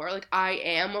anymore? Like, I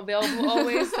am available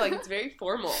always? Like, it's very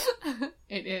formal.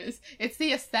 It is. It's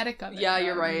the aesthetic of it. Yeah, though,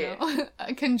 you're right. You know?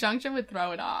 A conjunction would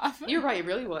throw it off. You're right, it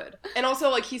really would. And also,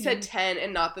 like, he said 10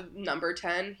 and not the number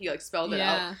 10. He, like, spelled it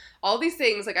out. All these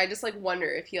things, like, I just, like, wonder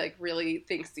if he, like, really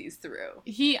thinks these through.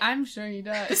 I'm sure he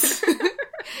does.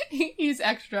 He's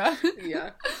extra.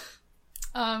 Yeah.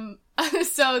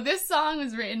 So this song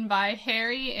was written by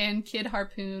Harry and Kid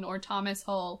Harpoon, or Thomas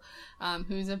Hull,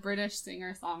 who's a British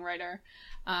singer-songwriter.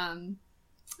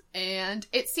 And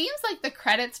it seems like the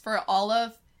credits for all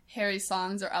of Harry's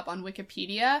songs are up on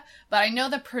Wikipedia, but I know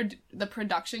the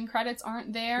production credits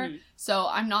aren't there, so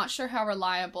I'm not sure how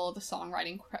reliable the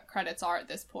songwriting credits are at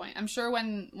this point. I'm sure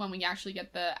when we actually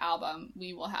get the album,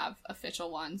 we will have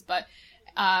official ones, but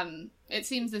it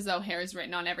seems as though Harry's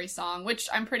written on every song, which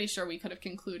I'm pretty sure we could have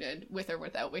concluded with or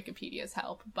without Wikipedia's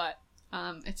help, but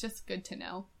it's just good to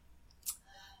know.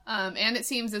 And it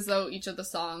seems as though each of the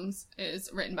songs is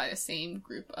written by the same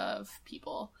group of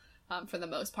people, for the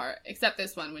most part, except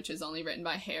this one, which is only written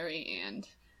by Harry and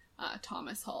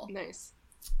Thomas Hull. Nice.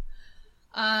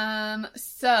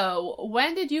 So,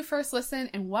 when did you first listen,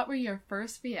 and what were your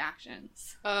first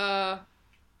reactions?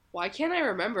 Why can't I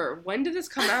remember? When did this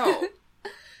come out?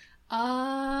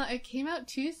 It came out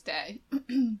Tuesday.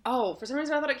 Oh, for some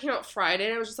reason I thought it came out Friday,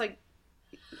 and I was just like,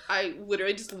 I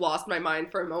literally just lost my mind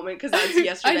for a moment, because that was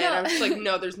yesterday, and I was just like,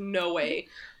 no, there's no way.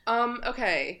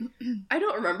 Okay. I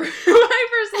don't remember when I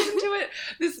first listened to it.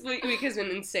 This week has been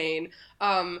insane.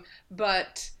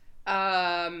 But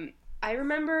I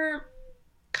remember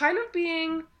kind of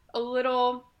being a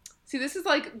little... See, this is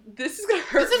gonna hurt This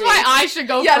is me. why I should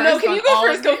go first. Yeah, no, can you go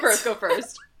first? Go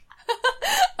first.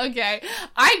 Okay.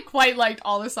 I quite liked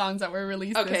all the songs that were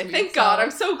released this Okay, week. thank God.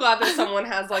 I'm so glad that someone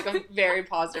has, like, a very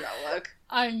positive outlook.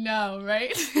 I know,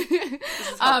 right? This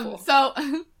is helpful. So,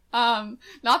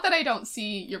 not that I don't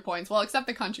see your points. Well, except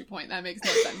the country point. That makes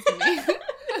no sense to me.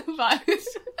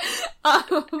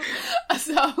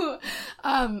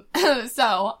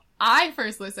 So I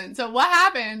first listened. So what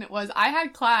happened was I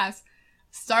had class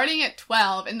starting at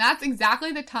 12, and that's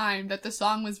exactly the time that the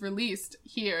song was released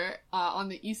here on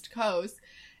the East Coast.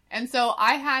 And so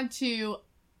I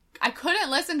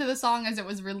couldn't listen to the song as it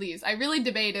was released. I really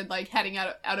debated, like, heading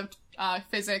out of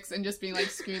physics and just being like,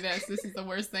 screw this is the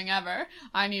worst thing ever.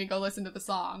 I need to go listen to the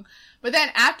song. But then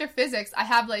after physics, I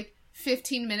have, like,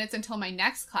 15 minutes until my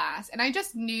next class, and I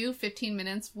just knew 15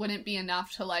 minutes wouldn't be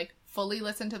enough to, like, fully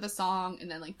listen to the song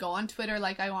and then, like, go on Twitter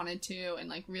like I wanted to and,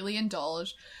 like, really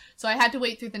indulge. So I had to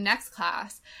wait through the next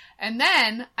class. And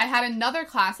then I had another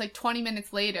class, like, 20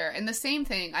 minutes later, and the same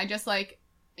thing. I just, like,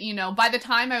 you know, by the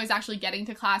time I was actually getting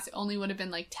to class, it only would have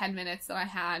been, like, 10 minutes that I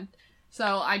had.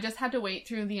 So I just had to wait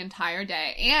through the entire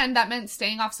day. And that meant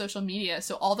staying off social media.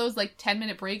 So all those, like,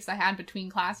 10-minute breaks I had between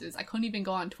classes, I couldn't even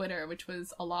go on Twitter, which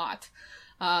was a lot.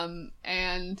 God.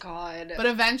 But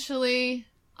eventually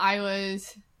I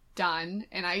was done,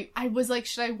 and I was like,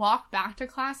 should I walk back to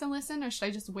class and listen, or should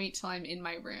I just wait till I'm in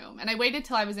my room? And I waited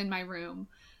till I was in my room,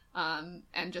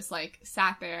 and just like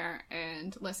sat there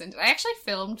and listened. I actually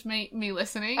filmed me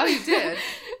listening. Oh, you did?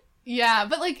 Yeah,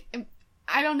 but like,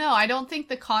 I don't know. I don't think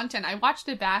the content, I watched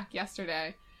it back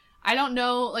yesterday. I don't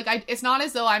know, like, it's not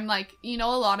as though I'm like, you know,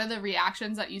 a lot of the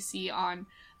reactions that you see on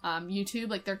YouTube,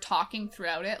 like, they're talking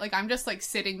throughout it. Like, I'm just like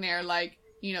sitting there, like,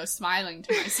 you know, smiling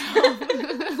to myself.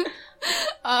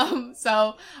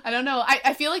 So I don't know.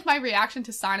 I feel like my reaction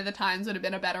to Sign of the Times would have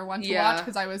been a better one to watch,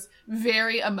 because I was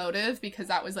very emotive, because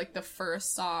that was like the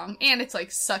first song, and it's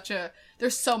like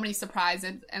there's so many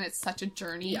surprises, and it's such a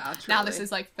journey. Yeah, truly. Now this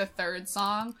is like the third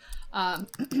song,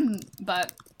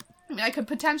 but I mean, I could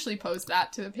potentially post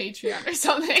that to the Patreon or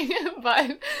something,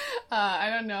 but I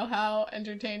don't know how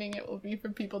entertaining it will be for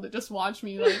people to just watch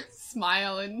me, like,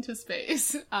 smile into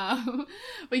space.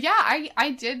 But yeah,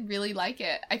 I did really like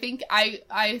it. I think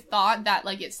I thought that,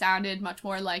 like, it sounded much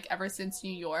more like Ever Since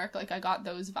New York. Like, I got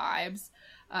those vibes.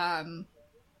 I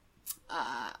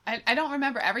don't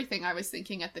remember everything I was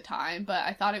thinking at the time, but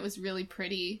I thought it was really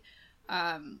pretty.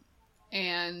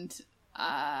 And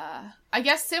I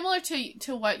guess similar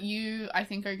to what you, I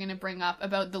think, are going to bring up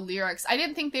about the lyrics. I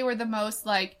didn't think they were the most,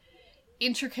 like,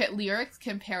 intricate lyrics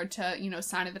compared to, you know,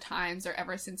 Sign of the Times or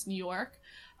Ever Since New York.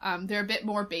 They're a bit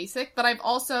more basic, but I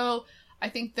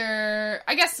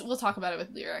guess we'll talk about it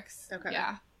with lyrics. Okay.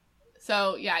 Yeah.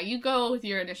 So, yeah, you go with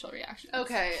your initial reactions.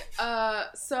 Okay.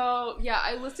 So, yeah,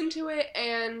 I listened to it,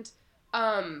 and,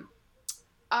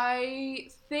 I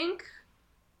think...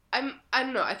 I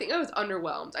don't know, I think I was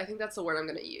underwhelmed. I think that's the word I'm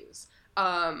gonna use.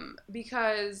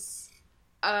 Because,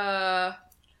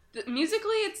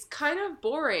 musically, it's kind of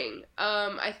boring.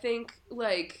 I think,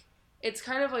 like, it's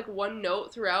kind of, like, one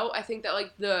note throughout. I think that,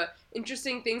 like, the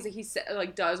interesting things that he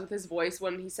does with his voice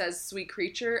when he says "sweet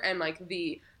creature" and, like,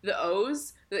 the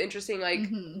O's, the interesting, like,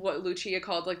 what Lucia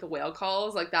called, like, the whale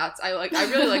calls, like, I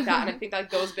really like that, and I think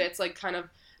that those bits, like, kind of,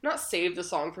 not save the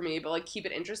song for me, but, like, keep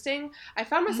it interesting. I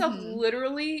found myself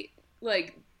literally,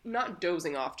 like, not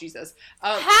dozing off, Jesus.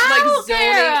 Like, zoning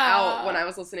out when I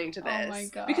was listening to this. Oh my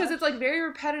God. Because it's, like, very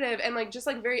repetitive and, like, just,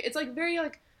 like, it's, like, very,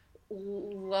 like,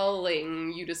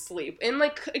 lulling you to sleep. And,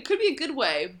 like, it could be a good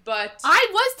way, but... I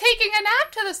was taking a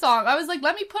nap to the song. I was like,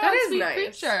 let me put on Sweet nice.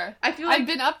 Creature. I feel like I've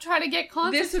been up trying to get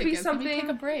concert this would be tickets. something... Let me take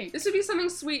a break. This would be something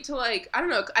sweet to, like, I don't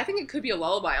know, I think it could be a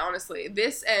lullaby, honestly.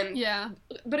 This and... Yeah.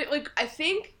 But, it, like, I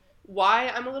think... Why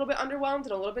I'm a little bit underwhelmed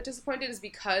and a little bit disappointed is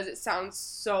because it sounds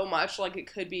so much like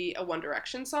it could be a One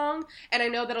Direction song. And I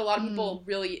know that a lot of people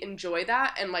really enjoy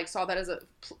that and, like, saw that as a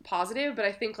positive. But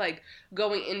I think, like,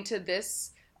 going into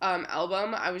this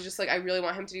album, I was just like, I really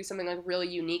want him to do something, like, really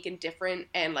unique and different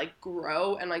and, like,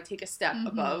 grow and, like, take a step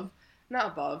above.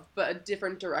 Not above, but a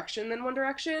different direction than One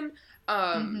Direction.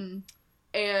 And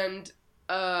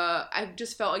I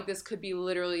just felt like this could be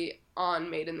literally on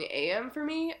Made in the AM for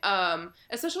me,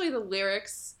 especially the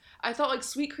lyrics. I thought, like,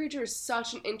 Sweet Creature is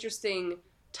such an interesting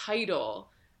title.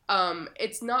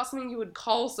 It's not something you would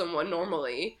call someone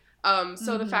normally,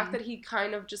 so the fact that he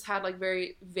kind of just had, like,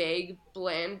 very vague,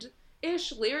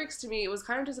 bland-ish lyrics to me, it was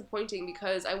kind of disappointing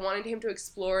because I wanted him to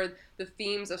explore the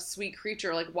themes of Sweet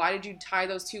Creature. Like, why did you tie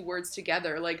those two words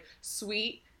together? Like,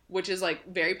 sweet, which is, like,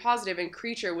 very positive, and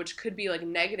creature, which could be, like,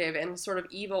 negative and sort of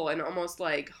evil and almost,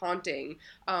 like, haunting.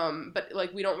 But,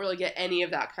 like, we don't really get any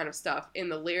of that kind of stuff in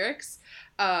the lyrics.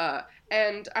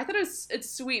 And I thought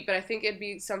it's sweet, but I think it'd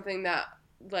be something that,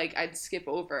 like, I'd skip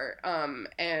over.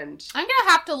 And I'm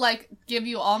gonna have to, like, give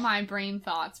you all my brain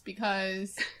thoughts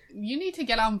because you need to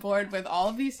get on board with all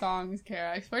of these songs,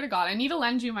 Kara. I swear to God, I need to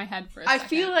lend you my head for a second. I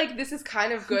feel like this is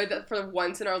kind of good that for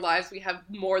once in our lives we have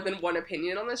more than one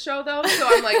opinion on this show, though. So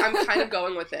I'm kind of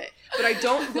going with it. But I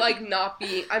don't like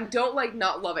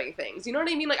not loving things. You know what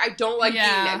I mean? Like, I don't like being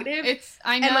negative.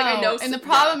 I know. And, like, I know. And the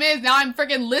problem is now I'm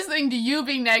freaking listening to you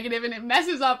being negative, and it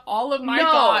messes up all of my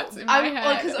thoughts in my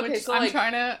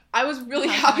head. I was really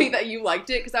happy that you liked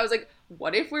it because I was like,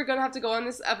 what if we're gonna have to go on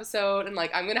this episode and,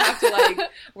 like, I'm gonna have to, like,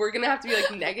 we're gonna have to be, like,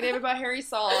 negative about Harry's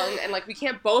song and, like, we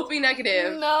can't both be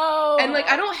negative. No. And, like,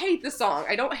 I don't hate the song.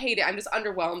 I don't hate it. I'm just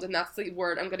underwhelmed, and that's the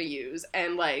word I'm gonna use.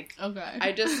 And, like, okay.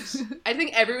 I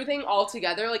think everything all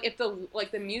together, like, if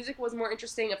the music was more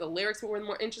interesting, if the lyrics were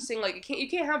more interesting, like, you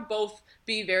can't have both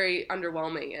be very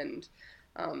underwhelming, and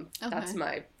that's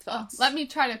my thoughts. Let me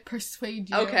try to persuade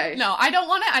you. Okay. No, I don't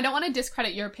want to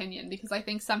discredit your opinion because I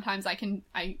think sometimes I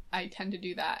tend to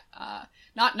do that.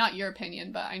 Not your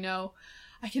opinion, but I know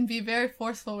I can be very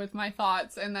forceful with my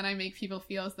thoughts, and then I make people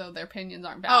feel as though their opinions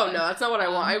aren't valid. Oh no, that's not what I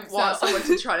want. I want someone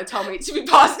to try to tell me to be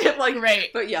positive, like,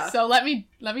 great. But yeah. So let me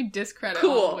discredit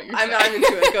all of what you're saying. I'm into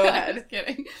it. Go ahead. Just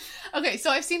kidding. Okay,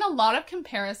 so I've seen a lot of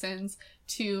comparisons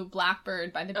to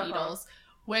Blackbird by the Beatles,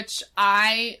 which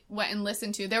I went and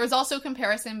listened to. There was also a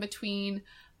comparison between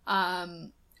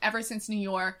Ever Since New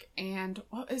York and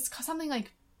it's something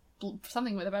like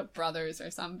something with about brothers or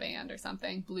some band or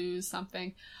something, blues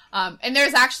something. And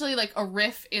there's actually like a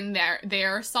riff in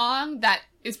their song that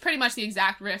is pretty much the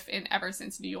exact riff in Ever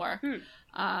Since New York.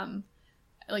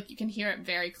 Like you can hear it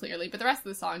very clearly, but the rest of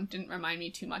the song didn't remind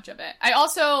me too much of it.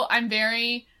 I'm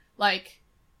very like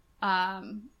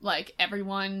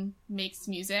everyone makes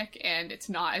music and it's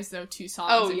not as though two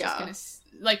songs are just gonna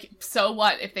like, so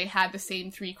what if they had the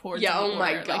same 3 chords? Yeah, in oh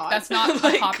my order? God. Like, that's not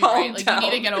Like, copyright. Like, calm you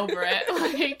need to down. get over it.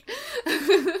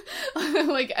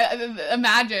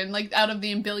 Imagine, like, out of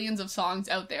the billions of songs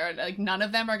out there, like, none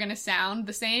of them are gonna sound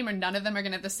the same, or none of them are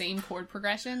gonna have the same chord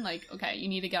progression. Like, okay, you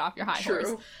need to get off your high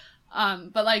horse.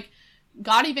 But, like,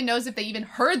 God even knows if they even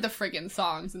heard the friggin'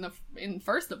 songs in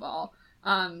first of all.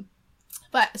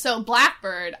 But, so,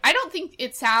 Blackbird, I don't think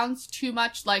it sounds too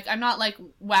much like, I'm not like,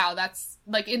 wow, that's,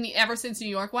 like, in the Ever Since New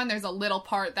York one, there's a little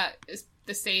part that is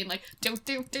the same, like,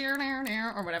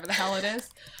 or whatever the hell it is.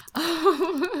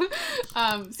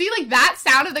 See, like, that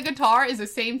sound of the guitar is the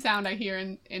same sound I hear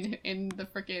in the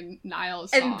freaking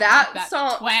Niles song. And that like,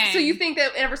 song, twang. so you think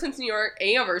that Ever Since New York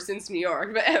and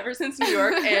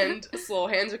Slow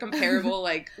Hands are comparable,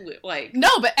 like...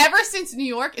 No, but Ever Since New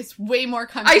York is way more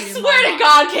country. I swear to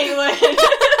God, Caitlin!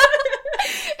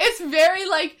 It's very,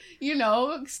 like, you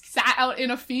know, sat out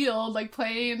in a field, like,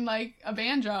 playing, like, a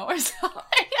banjo or something.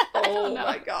 Oh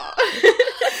my God.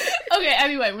 Okay,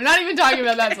 anyway, we're not even talking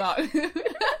about that song.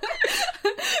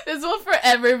 This will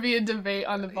forever be a debate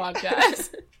on the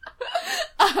podcast.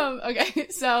 Okay,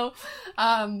 so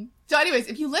anyways,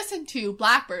 if you listen to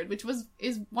Blackbird, which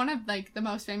is one of, like, the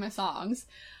most famous songs,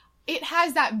 it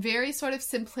has that very sort of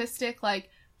simplistic, like,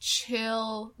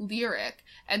 chill lyric,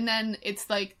 and then it's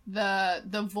like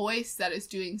the voice that is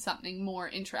doing something more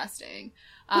interesting.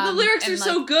 But the lyrics are, like,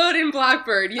 so good in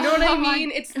Blackbird, you know what I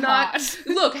mean? It's God. not...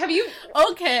 Look, have you...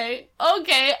 Okay,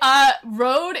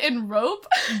 Road and Rope,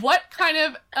 what kind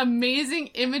of amazing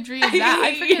imagery is that?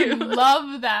 I freaking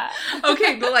love that.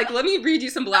 Okay, but, like, let me read you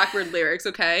some Blackbird lyrics,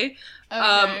 okay?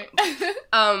 Okay.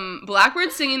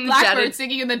 Blackbird singing in the Blackbird dead of...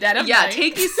 singing in the dead of Yeah, night.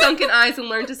 take these sunken eyes and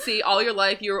learn to see. All your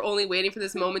life you were only waiting for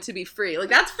this moment to be free. Like,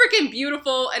 that's freaking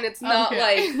beautiful, and it's not,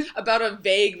 Okay. like, about a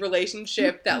vague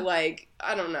relationship that, like,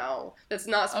 I don't know. That's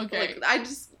not... Okay. Like,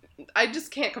 I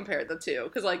just can't compare the two,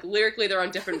 because, like, lyrically they're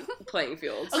on different playing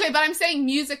fields. Okay, but I'm saying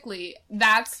musically,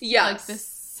 that's like the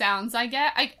sounds I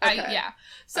get. I yeah.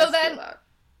 So I then, feel that.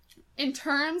 in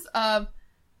terms of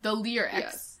the lyrics,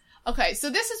 Yes. okay, so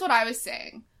this is what I was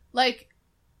saying. Like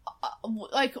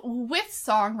with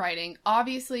songwriting,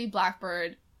 obviously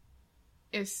Blackbird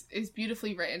is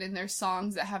beautifully written, and there's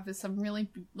songs that have some really,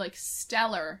 like,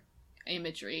 stellar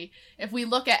imagery. If we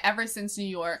look at Ever Since New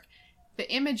York, the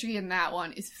imagery in that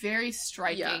one is very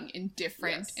striking and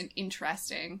different and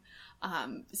interesting,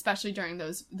 especially during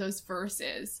those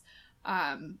verses.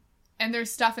 And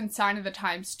there's stuff in Sign of the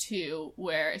Times too,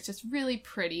 where it's just really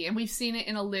pretty, and we've seen it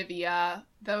in Olivia,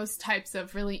 those types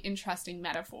of really interesting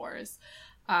metaphors.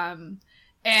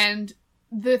 And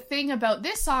the thing about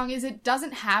this song is it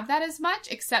doesn't have that as much,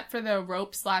 except for the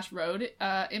rope/road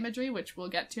imagery, which we'll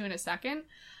get to in a second.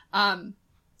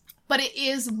 But it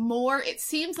is more, it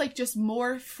seems like just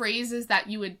more phrases that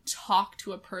you would talk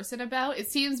to a person about. It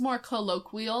seems more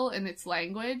colloquial in its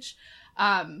language.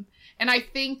 And I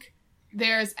think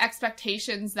there's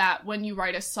expectations that when you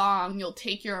write a song, you'll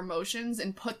take your emotions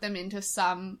and put them into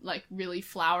some, like, really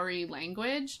flowery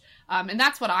language. And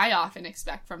that's what I often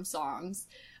expect from songs.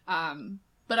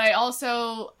 But I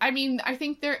also, I mean, I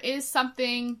think there is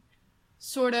something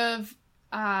sort of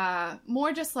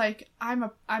more just like, I'm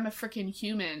a freaking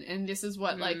human, and this is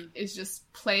what like is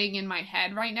just playing in my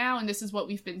head right now, and this is what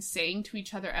we've been saying to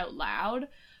each other out loud.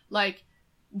 Like,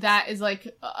 that is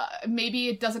like, maybe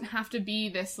it doesn't have to be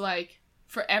this, like,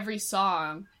 for every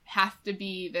song have to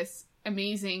be this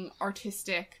amazing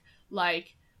artistic,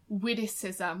 like,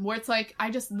 witticism where it's like, I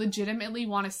just legitimately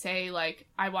want to say, like,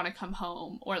 I want to come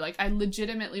home, or like, I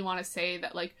legitimately want to say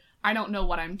that, like, I don't know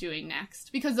what I'm doing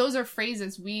next, because those are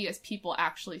phrases we as people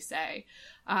actually say.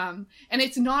 And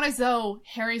it's not as though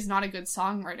Harry's not a good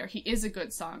songwriter. He is a good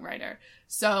songwriter.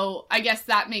 So I guess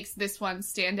that makes this one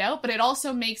stand out, but it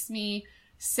also makes me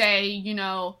say, you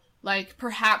know, like,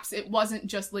 perhaps it wasn't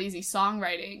just lazy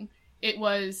songwriting. It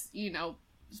was, you know,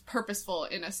 purposeful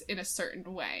in a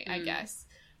certain way, I guess.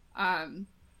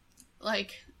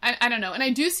 Like, I don't know. And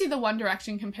I do see the One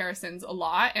Direction comparisons a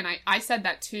lot, and I said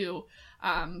that too.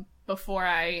 before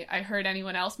I heard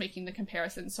anyone else making the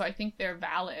comparison, so I think they're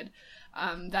valid.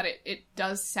 That it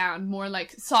does sound more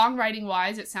like, songwriting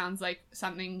wise, it sounds like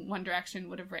something One Direction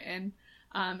would have written.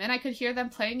 And I could hear them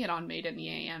playing it on Made in the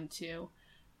AM too.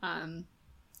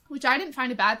 Which I didn't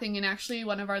find a bad thing. And actually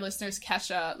one of our listeners,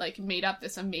 Kesha, like made up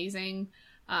this amazing,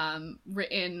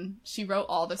 she wrote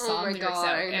all the song lyrics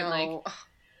out and like,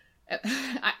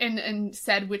 and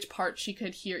said which part she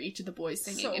could hear each of the boys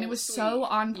singing. And it was sweet. so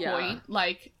on point. Yeah.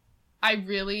 Like,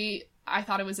 I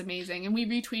thought it was amazing, and we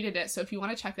retweeted it, so if you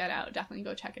want to check that out, definitely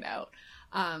go check it out.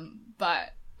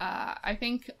 But I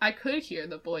think I could hear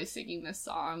the boys singing this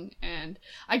song, and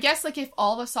I guess, like, if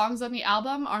all the songs on the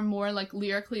album are more, like,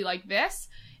 lyrically like this,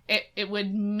 it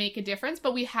would make a difference,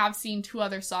 but we have seen 2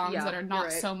 other songs that are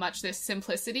not so much this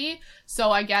simplicity,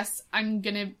 so I guess I'm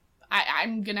gonna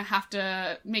have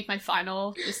to make my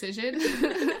final decision,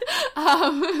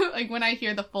 like, when I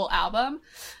hear the full album.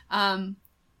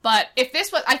 But if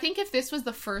this was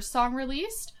the first song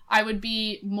released, I would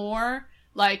be more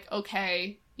like,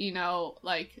 okay, you know,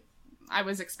 like, I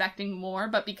was expecting more.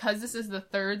 But because this is the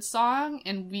 3rd song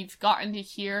and we've gotten to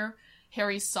hear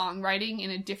Harry's songwriting in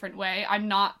a different way, I'm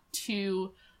not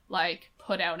too, like,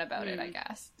 put out about it, I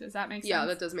guess. Does that make sense? Yeah,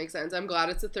 that does make sense. I'm glad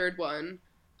it's the 3rd one,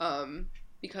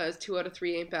 because 2 out of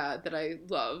 3 ain't bad, that I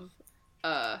love.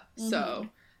 Yeah,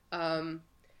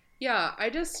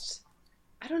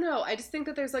 I don't know. I just think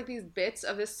that there's, like, these bits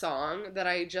of this song that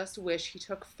I just wish he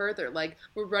took further. Like,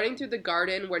 we're running through the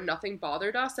garden where nothing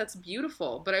bothered us. That's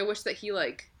beautiful. But I wish that he,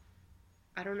 like,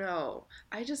 I don't know.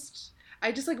 I just,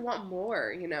 like, want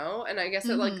more, you know? And I guess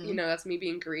that, like, you know, that's me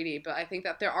being greedy. But I think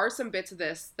that there are some bits of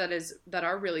this that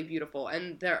are really beautiful.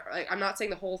 And like, I'm not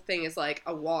saying the whole thing is, like,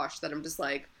 a wash, that I'm just,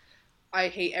 like, I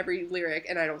hate every lyric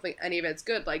and I don't think any of it's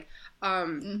good. Like,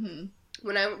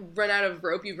 when I run out of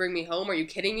rope, you bring me home. Are you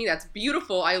kidding me? That's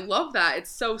beautiful. I love that. It's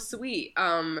so sweet.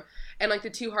 And, like, the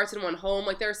 2 hearts in one home.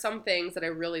 Like, there are some things that I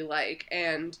really like.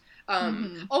 And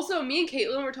also, me and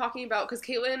Caitlin were talking about, because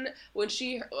Caitlin, when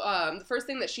she, the first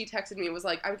thing that she texted me was,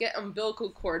 like, I get umbilical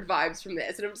cord vibes from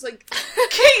this. And I'm just like,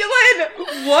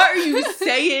 Caitlin, what are you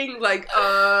saying? Like,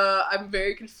 I'm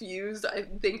very confused. I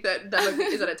think that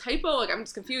is that a typo? Like, I'm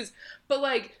just confused. But,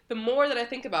 like, the more that I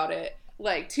think about it,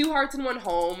 like, 2 hearts in one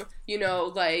home, you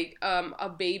know, like, a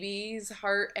baby's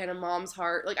heart and a mom's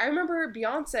heart. Like, I remember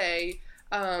Beyonce,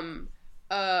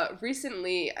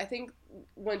 recently, I think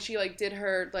when she, like, did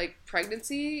her, like,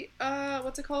 pregnancy,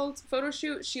 photo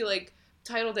shoot, she, like,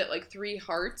 titled it, like, 3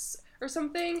 Hearts or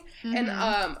something. And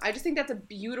I just think that's a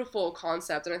beautiful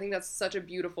concept, and I think that's such a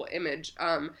beautiful image.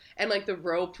 And, like, the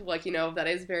rope, like, you know, that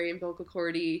is very umbilical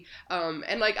cordy.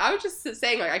 And, like, I was just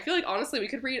saying, like, I feel like, honestly, we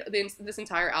could read this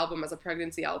entire album as a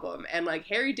pregnancy album. And, like,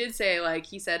 Harry did say, like,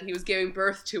 he said he was giving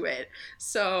birth to it.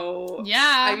 So,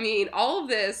 yeah, I mean, all of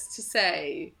this to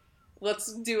say,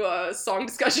 let's do a song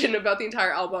discussion about the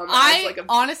entire album.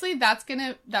 Honestly, that's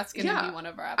gonna be one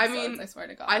of our episodes. I mean, I swear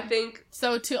to God. I think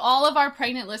so. To all of our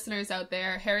pregnant listeners out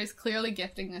there, Harry's clearly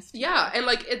gifting this to you. And,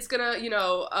 like, it's gonna, you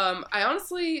know, I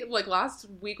honestly, like, last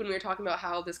week when we were talking about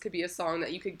how this could be a song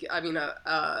that you could,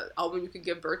 album you could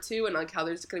give birth to, and, like, how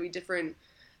there's gonna be different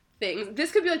things.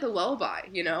 This could be, like, the lullaby,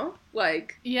 you know?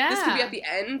 Like, this could be at the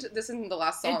end. This isn't the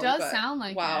last song. It does sound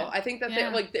like wow. it. I think that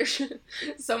there should,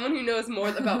 someone who knows more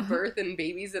about birth and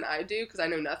babies than I do, because I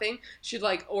know nothing, should,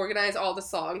 like, organize all the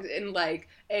songs in, like,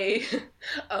 a,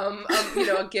 you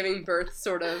know, a giving birth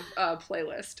sort of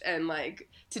playlist, and, like,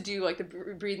 to do, like, the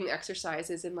breathing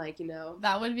exercises, and, like, you know.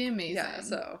 That would be amazing. Yeah,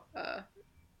 so,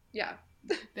 yeah.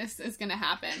 This is gonna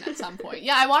happen at some point.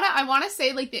 Yeah, I wanna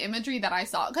say, like, the imagery that I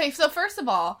saw. Okay, so first of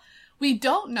all, we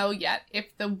don't know yet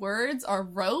if the words are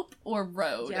rope or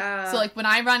road. Yeah. So, like, when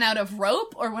I run out of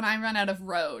rope or when I run out of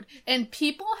road. And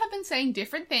people have been saying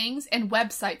different things, and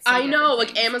websites say I know,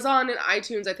 like, things. Amazon and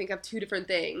iTunes, I think, have 2 different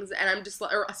things, and I'm just,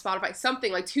 or Spotify,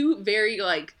 something, like, 2 of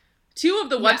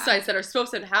the websites that are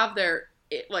supposed to have their,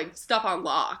 like, stuff on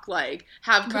lock, like,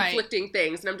 have conflicting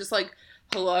things, and I'm just like,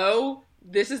 hello?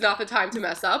 This is not the time to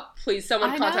mess up. Please,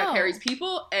 someone contact Harry's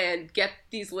people and get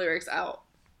these lyrics out.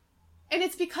 And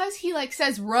it's because he, like,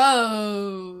 says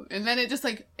road, and then it just,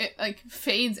 like,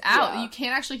 fades out. Yeah. You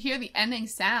can't actually hear the ending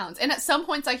sounds. And at some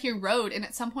points I hear road, and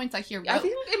at some points I hear road. I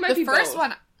think it might be the first both.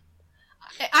 One,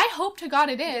 I hope to God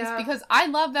it is, because I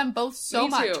love them both so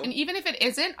much. And even if it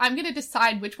isn't, I'm going to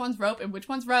decide which one's rope and which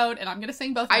one's road, and I'm going to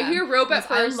sing both of them. I hear rope at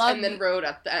first, and then road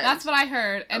at the end. That's what I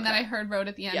heard, and then I heard road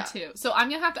at the end, too. So I'm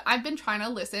going to I've been trying to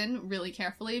listen really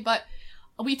carefully, but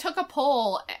we took a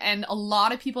poll, and a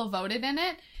lot of people voted in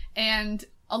it, and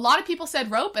a lot of people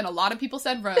said rope, and a lot of people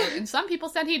said road, and some people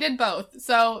said he did both.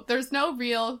 So there's no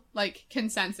real, like,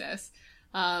 consensus,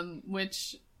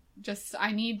 which just,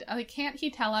 I need, like, can't he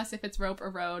tell us if it's rope or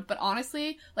road? But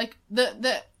honestly, like,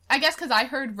 I guess because I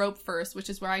heard rope first, which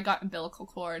is where I got umbilical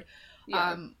cord,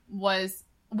 was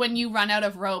when you run out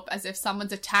of rope, as if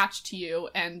someone's attached to you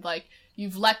and, like,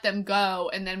 you've let them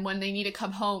go, and then when they need to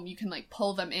come home, you can, like,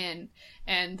 pull them in.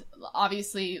 And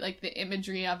obviously, like, the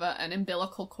imagery of an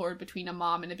umbilical cord between a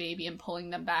mom and a baby and pulling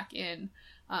them back in.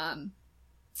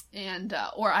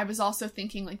 Or I was also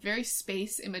thinking, like, very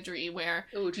space imagery where,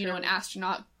 you know, an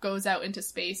astronaut goes out into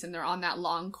space and they're on that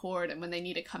long cord, and when they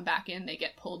need to come back in, they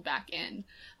get pulled back in.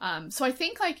 So I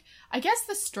think, like, I guess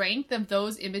the strength of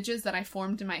those images that I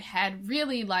formed in my head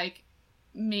really, like,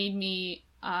 made me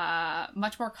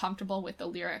much more comfortable with the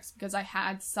lyrics, because I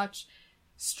had such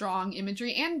strong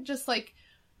imagery, and just, like,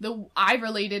 I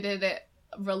related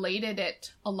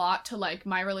it a lot to, like,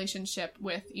 my relationship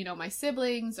with, you know, my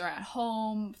siblings or at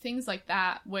home, things like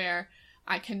that, where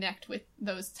I connect with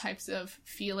those types of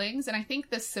feelings. And I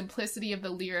think the simplicity of the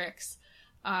lyrics,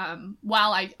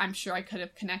 while I'm sure I could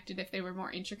have connected if they were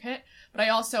more intricate, but I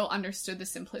also understood the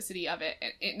simplicity of it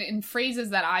in phrases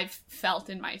that I've felt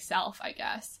in myself, I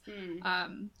guess.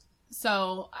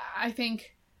 So I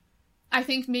think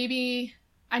maybe,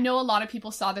 I know a lot of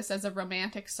people saw this as a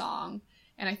romantic song,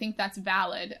 and I think that's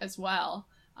valid as well.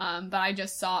 But I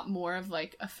just saw it more of,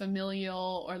 like, a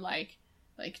familial, or like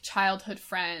childhood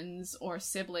friends or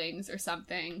siblings or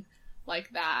something like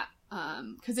that.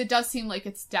 Because it does seem like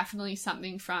it's definitely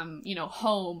something from, you know,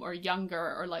 home or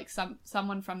younger, or, like,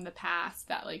 someone from the past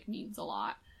that, like, means a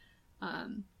lot.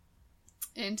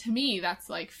 And to me, that's,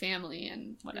 like, family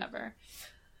and whatever.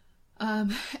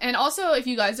 And also, if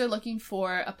you guys are looking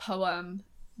for a poem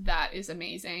that is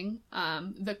amazing,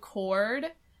 the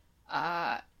chord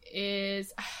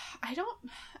is,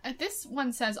 this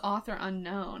one says author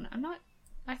unknown.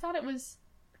 I thought it was,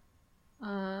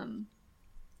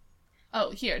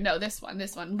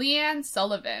 this one, Leanne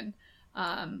Sullivan.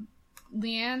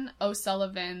 Leanne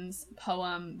O'Sullivan's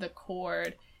poem, The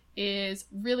Chord, is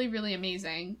really, really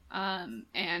amazing.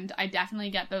 And I definitely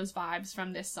get those vibes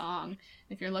from this song.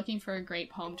 If you're looking for a great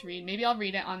poem to read, maybe I'll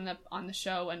read it on the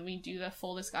show when we do the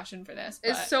full discussion for this.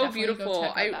 It's so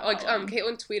beautiful.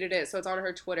 Caitlin tweeted it, so it's on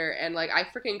her Twitter, and, like, I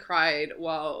freaking cried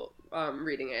while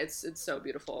reading it. It's so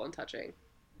beautiful and touching.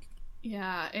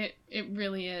 Yeah, it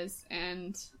really is.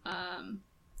 And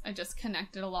I just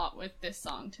connected a lot with this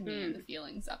song to me and the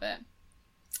feelings of it.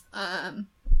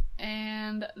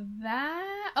 And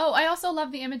that... Oh, I also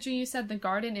love the imagery. You said the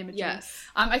garden imagery. Yes.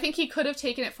 I think he could have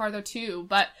taken it farther too,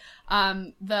 but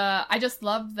I just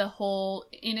love the whole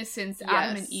innocence,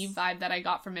 Adam and Eve vibe that I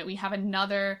got from it. We have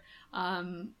another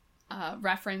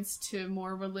reference to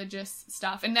more religious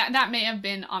stuff, and that may have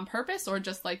been on purpose, or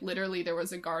just, like, literally there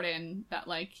was a garden that,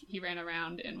 like, he ran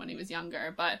around in when he was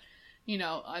younger. But, you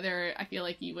know, I feel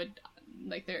like you would,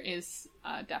 like, there is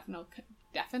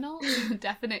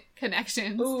definite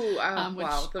connections. Ooh,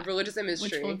 wow, the religious imagery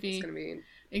is going to be...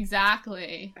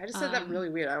 Exactly. I just said that really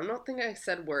weird. I don't think I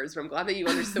said words, but I'm glad that you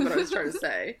understood what I was trying to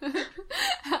say.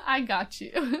 I got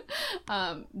you.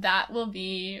 That will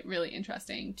be really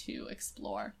interesting to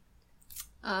explore.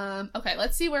 Okay,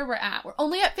 let's see where we're at. We're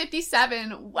only at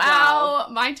 57. Wow.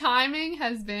 My timing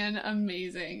has been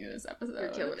amazing in this episode. You're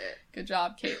killing it. Good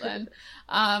job, Caitlin.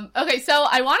 Okay, so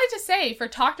I wanted to say, for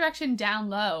Talk Direction Down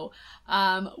Low,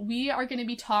 we are going to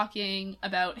be talking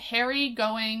about Harry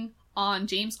going on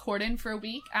James Corden for a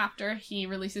week after he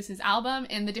releases his album,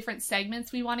 and the different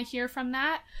segments we want to hear from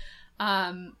that.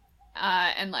 And,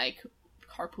 like,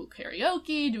 carpool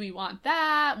karaoke, do we want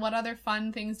that? What other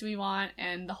fun things do we want?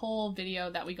 And the whole video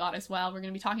that we got as well. We're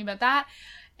going to be talking about that.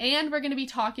 And we're going to be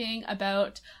talking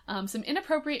about some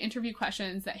inappropriate interview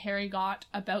questions that Harry got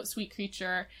about Sweet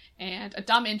Creature, and a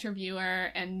dumb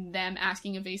interviewer, and them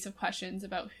asking evasive questions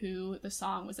about who the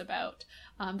song was about.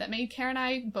 That made Karen and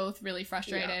I both really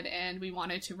frustrated, and we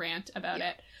wanted to rant about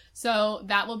it. So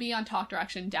that will be on Talk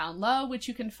Direction Down Low, which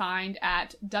you can find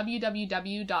at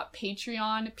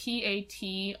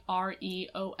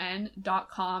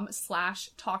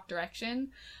www.patreon.com/talkdirection.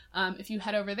 If you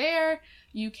head over there,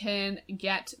 you can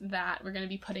get that. We're going to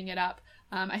be putting it up,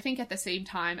 I think, at the same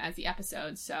time as the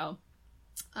episode. So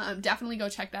definitely go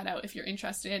check that out if you're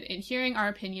interested in hearing our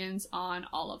opinions on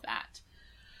all of that.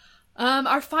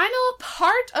 Our final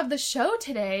part of the show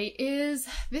today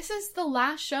this is the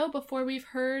last show before we've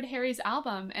heard Harry's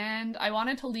album, and I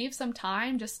wanted to leave some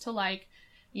time just to, like,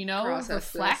 you know,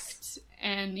 reflect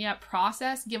and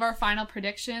process, give our final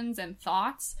predictions and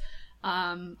thoughts.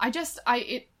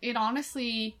 It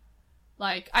honestly,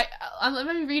 like,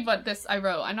 let me read what I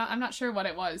wrote. I'm not sure what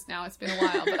it was now. It's been a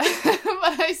while, but,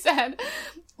 but I said,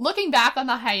 looking back on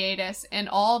the hiatus and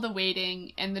all the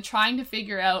waiting and the trying to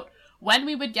figure out when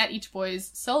we would get each boy's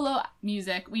solo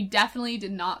music, we definitely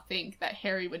did not think that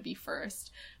Harry would be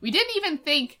first. We didn't even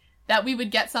think that we would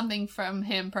get something from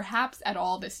him perhaps at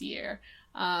all this year.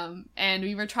 And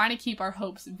we were trying to keep our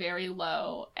hopes very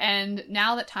low. And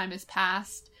now that time has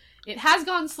passed, it has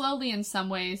gone slowly in some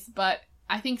ways, but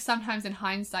I think sometimes in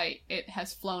hindsight, it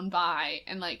has flown by.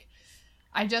 And like,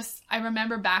 I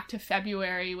remember back to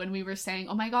February when we were saying,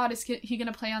 oh my God, is he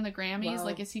going to play on the Grammys? Wow.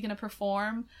 Like, is he going to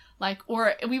perform? Like,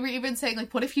 or we were even saying,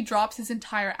 like, what if he drops his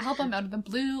entire album out of the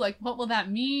blue? Like, what will that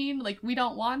mean? Like, we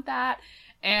don't want that.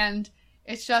 And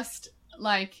it's just,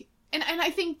 like, and I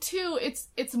think, too,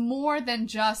 it's more than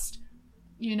just,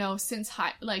 you know, since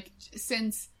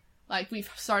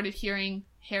we've started hearing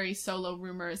Harry solo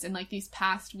rumors in like these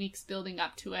past weeks building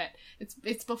up to it.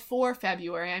 It's before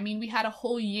February. I mean, we had a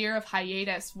whole year of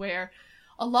hiatus where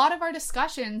a lot of our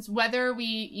discussions, whether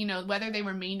they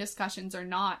were main discussions or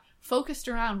not, focused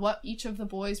around what each of the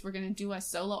boys were going to do as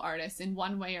solo artists in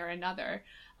one way or another.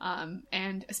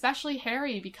 And especially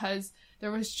Harry, because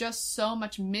there was just so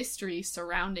much mystery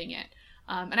surrounding it.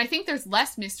 And I think there's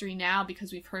less mystery now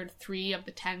because we've heard 3 of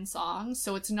the 10 songs.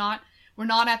 So we're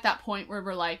not at that point where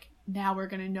we're like, now we're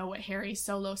going to know what Harry's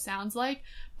solo sounds like,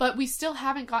 but we still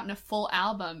haven't gotten a full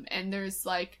album, and there's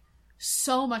like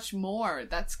so much more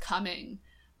that's coming.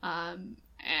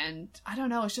 And I don't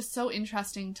know, it's just so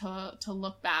interesting to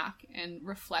look back and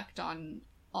reflect on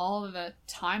all of the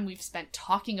time we've spent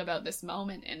talking about this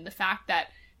moment, and the fact that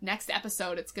next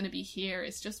episode it's going to be here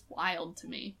is just wild to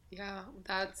me. Yeah,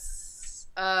 that's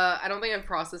I don't think I've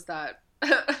processed that.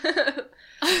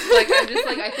 Like, I'm just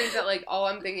like, I think that like all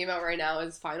I'm thinking about right now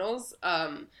is finals,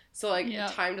 so like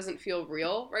time doesn't feel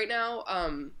real right now,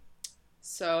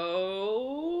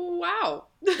 so wow.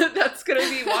 That's gonna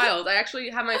be wild. I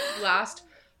actually have my last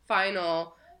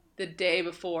final the day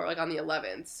before, like on the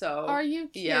 11th, so are you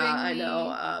kidding yeah, I me?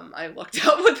 know. I looked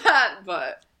up with that,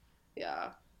 but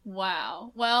yeah.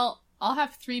 Wow. Well, I'll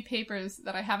have 3 papers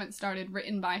that I haven't started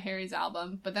written by Harry's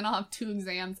album, but then I'll have 2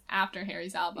 exams after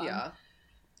Harry's album. Yeah.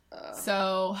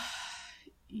 So,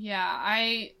 yeah,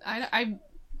 I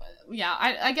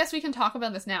guess we can talk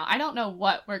about this now. I don't know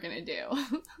what we're gonna do,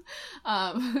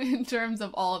 in terms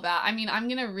of all of that. I mean, I'm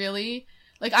gonna really,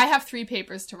 like, I have 3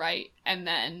 papers to write, and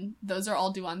then those are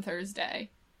all due on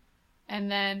Thursday. And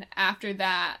then after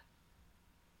that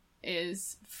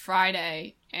is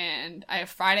Friday, and I have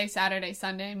Friday, Saturday,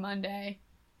 Sunday, Monday,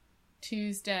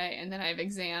 Tuesday, and then I have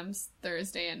exams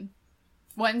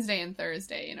Wednesday and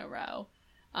Thursday in a row.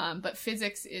 But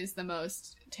physics is the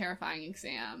most terrifying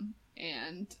exam,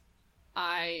 and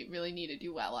I really need to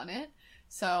do well on it.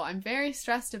 So I'm very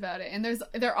stressed about it. And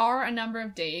there are a number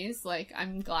of days, like,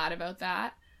 I'm glad about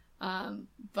that.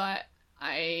 But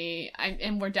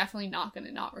and we're definitely not going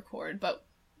to not record, but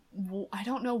I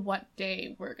don't know what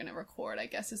day we're going to record, I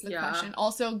guess is the question.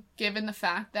 Also, given the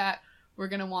fact that we're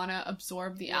going to want to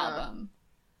absorb the album.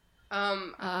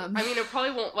 I mean, it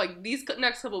probably won't, like, these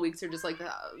next couple weeks are just, like, the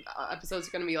episodes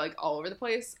are going to be, like, all over the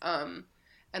place, and,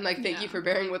 like, thank you for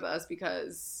bearing with us,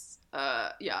 because,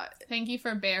 Thank you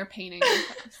for bear painting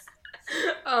with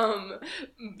us.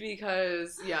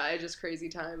 Because, yeah, it's just crazy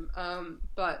time,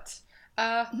 but,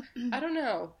 I don't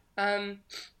know,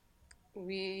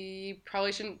 we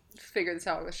probably shouldn't figure this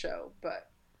out on the show, but...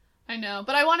 I know,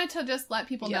 but I wanted to just let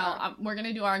people know we're going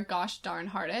to do our gosh darn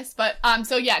hardest. But,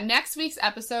 so yeah, next week's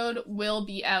episode will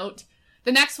be out.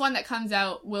 The next one that comes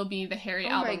out will be the Harry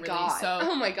album release. So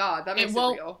oh my god, that makes it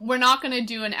real. We're not going to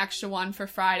do an extra one for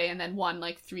Friday and then one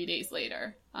like 3 days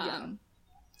later.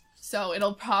 So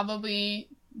it'll probably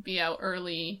be out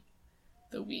early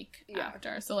the week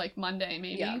after. So like Monday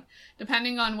maybe,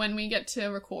 depending on when we get to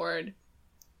record.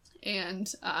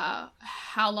 And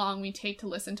how long we take to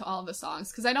listen to all of the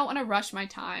songs, because I don't want to rush my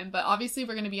time, but obviously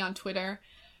we're going to be on Twitter,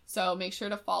 so make sure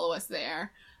to follow us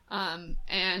there,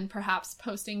 and perhaps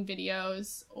posting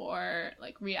videos or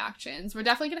like reactions. We're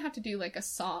definitely going to have to do like a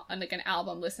song, like an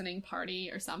album listening party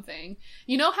or something.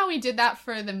 You know how we did that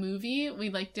for the movie?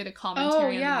 We like did a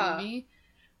commentary on the movie.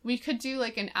 We could do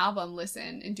like an album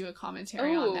listen and do a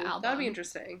commentary on the album. That'd be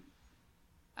interesting.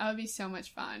 That would be so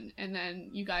much fun. And then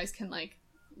you guys can like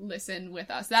listen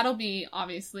with us. That'll be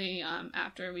obviously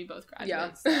after we both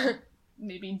graduate. So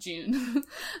maybe June.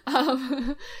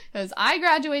 Because I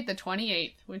graduate the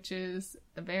 28th, which is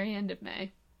the very end of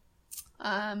May.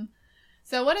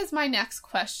 So what is my next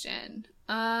question?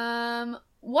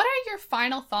 What are your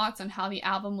final thoughts on how the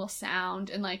album will sound,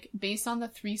 and like based on the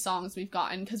 3 songs we've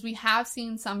gotten, because we have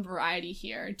seen some variety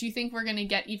here. Do you think we're going to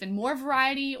get even more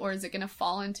variety, or is it going to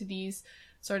fall into these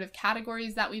sort of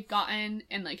categories that we've gotten,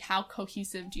 and like how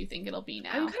cohesive do you think it'll be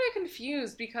now? I'm kind of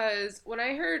confused because when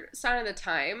I heard Sign of the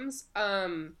Times,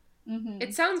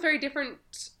 it sounds very different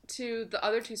to the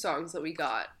other two songs that we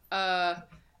got.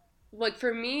 Like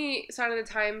for me, Sign of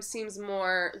the Times seems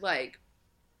more like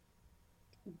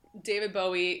David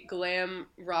Bowie, glam,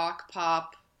 rock,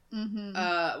 pop,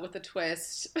 with a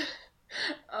twist.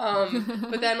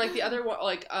 But then like the other one,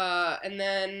 like and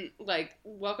then like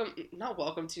not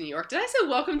Welcome to New York. Did I say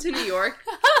Welcome to New York?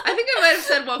 I think I might have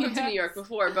said Welcome to New York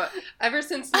before, but Ever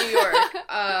Since New York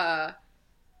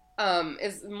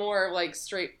is more like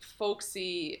straight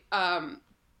folksy.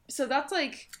 So that's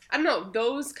like, I don't know,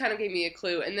 those kind of gave me a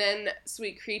clue. And then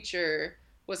Sweet Creature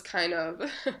was kind of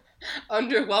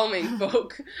underwhelming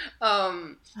folk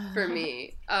for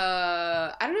me.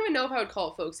 I don't even know if I would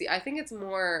call it folksy. I think it's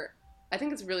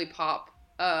really pop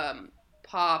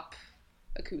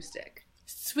acoustic.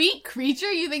 Sweet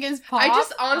Creature you think is pop? I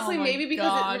just honestly, oh maybe because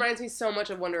God. it reminds me so much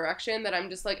of One Direction that I'm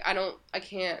just like, I don't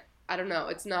know.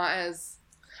 It's not as,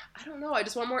 I don't know. I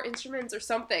just want more instruments or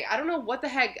something. I don't know what the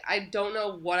heck. I don't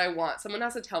know what I want. Someone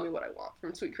has to tell me what I want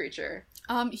from Sweet Creature.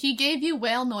 He gave you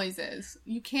whale noises.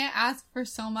 You can't ask for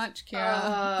so much,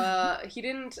 Kara. He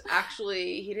didn't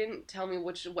tell me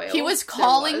which whale. He was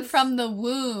calling from the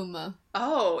womb.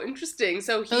 Oh, interesting.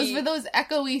 So those were those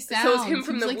echoey sounds. So it's him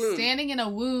from he was the womb. Standing in a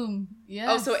womb. Yes.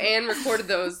 Oh, so Anne recorded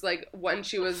those like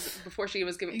before she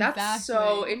was giving. Exactly. That's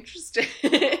so interesting.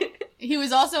 He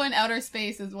was also in outer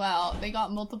space as well. They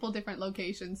got multiple different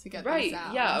locations to get those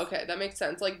sounds. Yeah, okay, that makes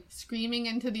sense. Like screaming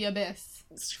into the abyss.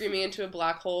 Screaming into a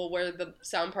black hole where the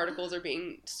sound particles are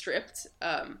being stripped.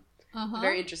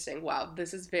 Very interesting. Wow,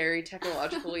 this is very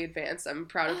technologically advanced. I'm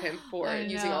proud of him for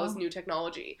using all this new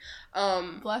technology.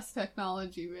 Bless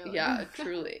technology, really. Yeah,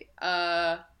 truly.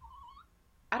 I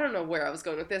don't know where I was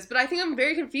going with this, but I think I'm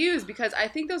very confused because I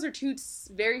think those are two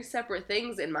very separate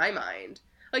things in my mind.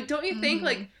 Like, don't you think,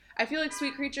 like, I feel like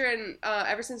Sweet Creature and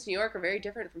Ever Since New York are very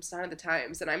different from Sign of the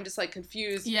Times, and I'm just, like,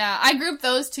 confused. Yeah, I grouped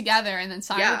those together, and then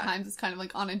Sign of the Times is kind of,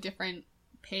 like, on a different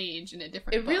page in a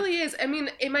different book. It really is. I mean,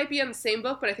 it might be on the same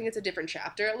book, but I think it's a different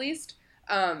chapter, at least.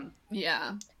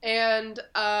 Yeah. And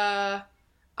I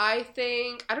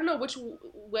think, I don't know which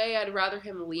way I'd rather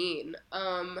him lean.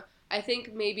 I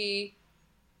think maybe,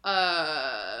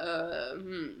 I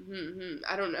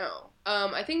don't know.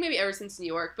 I think maybe Ever Since New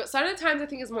York, but Sign of the Times I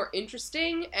think is more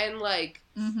interesting and like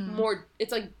more,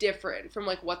 it's like different from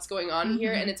like what's going on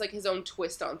here, and it's like his own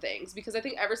twist on things, because I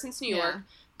think Ever Since New York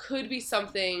could be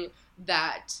something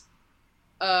that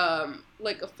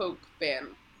like a folk band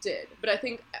did, but I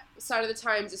think Sign of the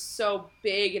Times is so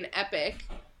big and epic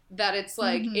that it's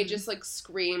like it just like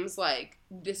screams like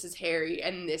this is Harry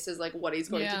and this is like what he's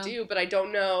going to do, but I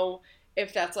don't know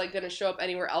if that's, like, going to show up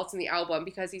anywhere else in the album,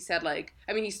 because he said, like,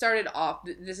 I mean, he started off,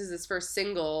 this is his first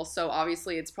single, so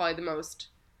obviously it's probably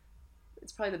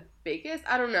the biggest?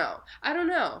 I don't know.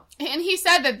 And he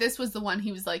said that this was the one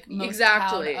he was, like, most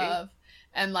proud of,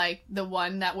 and, like, the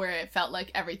one that where it felt like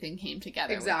everything came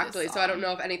together. Exactly, so I don't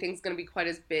know if anything's going to be quite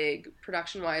as big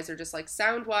production-wise or just, like,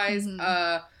 sound-wise.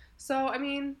 So, I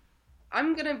mean,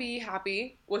 I'm going to be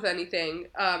happy with anything,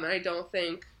 and I don't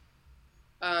think...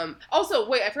 also,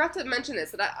 wait, I forgot to mention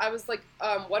this, that I was, like,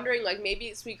 wondering, like,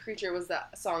 maybe Sweet Creature was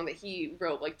that song that he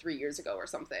wrote, like, 3 years ago or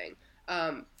something.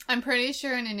 I'm pretty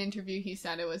sure in an interview he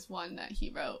said it was one that he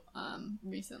wrote,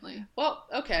 recently. Well,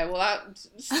 okay, well, that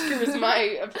screws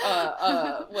my,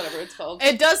 whatever it's called.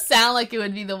 It does sound like it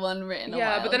would be the one written a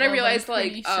while but then ago, I realized,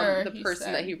 like, sure the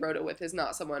person that he wrote it with is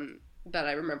not someone that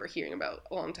I remember hearing about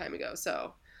a long time ago,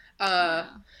 so...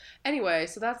 Anyway,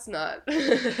 so that's not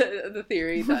the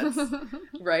theory that's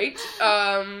right.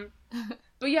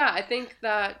 But yeah, I think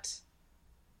that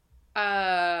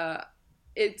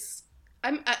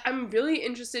I'm really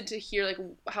interested to hear like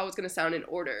how it's gonna sound in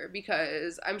order,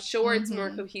 because I'm sure it's more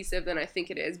cohesive than I think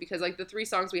it is, because like the 3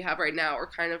 songs we have right now are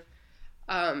kind of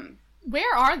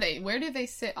where are they? Where do they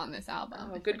sit on this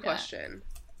album? Oh, good question.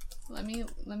 Let me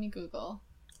Google.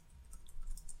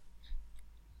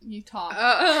 You talk.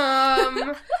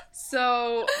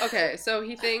 So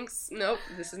he thinks, nope,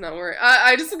 this is not where,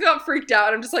 I just got freaked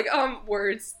out. I'm just like,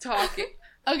 words, talking.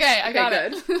 Okay, I got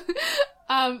it.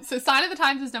 So Sign of the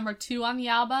Times is number 2 on the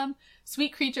album.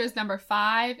 Sweet Creature is number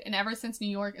 5, and Ever Since New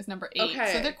York is number 8.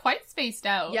 Okay. So they're quite spaced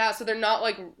out. Yeah, so they're not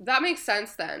like, that makes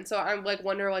sense then. So I'm like,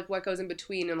 wonder like what goes in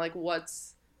between and like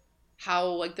how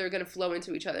like they're gonna flow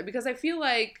into each other. Because I feel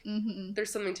like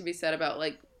there's something to be said about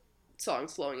like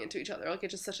songs flowing into each other. Like,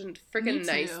 it's just such a freaking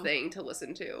nice thing to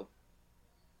listen to.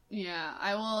 Yeah,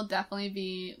 I will definitely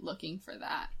be looking for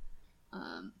that.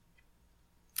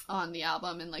 on the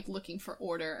album and like looking for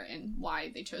order and why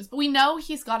they chose. But we know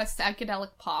he's got a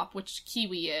psychedelic pop, which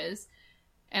Kiwi is,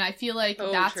 and I feel like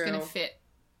that's true. gonna fit.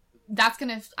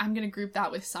 I'm gonna group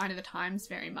that with Sign of the Times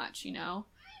very much, you know.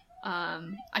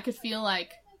 I could feel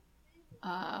like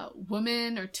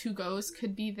Woman or Two Ghosts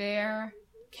could be there.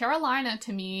 Carolina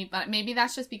to me, but maybe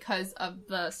that's just because of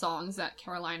the songs that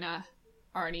Carolina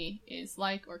already is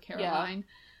like, or Caroline.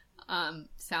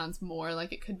 Sounds more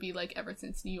like it could be like Ever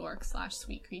Since New York /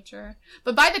 Sweet Creature.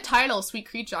 But by the title, Sweet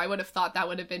Creature, I would have thought that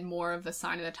would have been more of the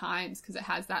Sign of the Times, because it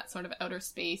has that sort of outer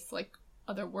space, like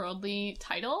otherworldly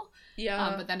title.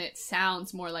 Yeah. But then it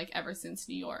sounds more like Ever Since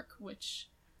New York, which,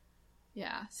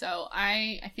 yeah. So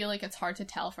I feel like it's hard to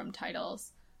tell from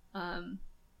titles.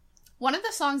 One of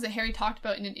the songs that Harry talked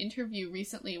about in an interview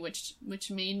recently, which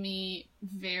made me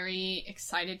very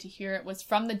excited to hear it, was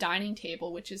From the Dining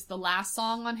Table, which is the last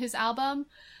song on his album.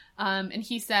 And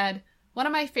he said, "One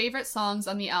of my favorite songs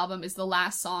on the album is the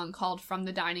last song called From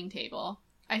the Dining Table.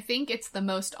 I think it's the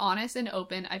most honest and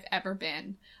open I've ever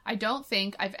been. I don't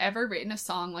think I've ever written a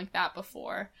song like that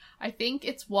before. I think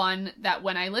it's one that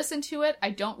when I listen to it,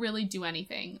 I don't really do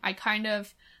anything. I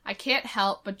can't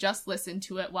help but just listen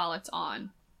to it while it's on.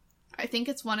 I think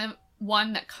it's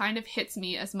one that kind of hits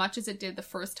me as much as it did the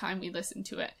first time we listened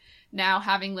to it. Now,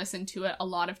 having listened to it a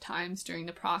lot of times during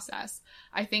the process,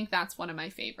 I think that's one of my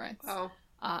favorites." Oh.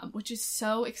 Which is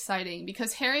so exciting,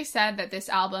 because Harry said that this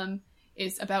album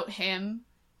is about him.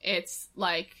 It's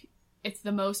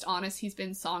the most honest he's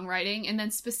been songwriting, and then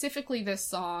specifically this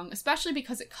song, especially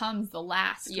because it comes the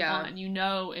last one, you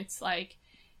know, it's like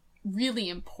really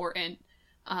important.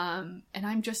 And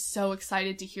I'm just so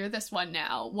excited to hear this one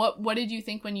now. What did you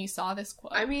think when you saw this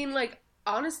quote? I mean, like,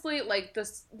 honestly, like,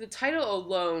 the title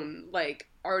alone, like,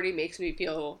 already makes me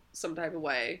feel some type of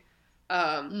way.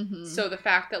 So the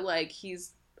fact that, like,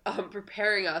 he's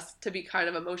preparing us to be kind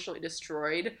of emotionally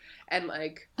destroyed, and,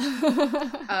 like,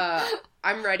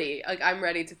 I'm ready. Like, I'm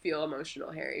ready to feel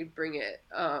emotional, Harry. Bring it.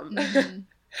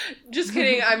 Just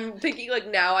kidding. I'm thinking, like,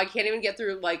 now I can't even get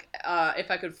through, like, If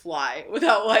I Could Fly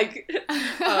without, like,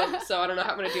 so I don't know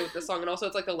how I'm gonna deal with this song. And also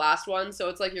it's like the last one, so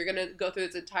it's like you're gonna go through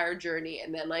this entire journey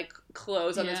and then, like,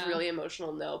 close on this really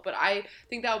emotional note. But I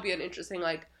think that would be an interesting,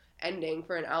 like, ending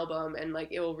for an album, and, like,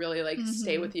 it will really, like,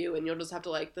 stay with you, and you'll just have to,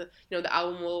 like, the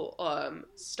album will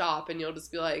stop, and you'll just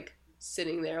be, like,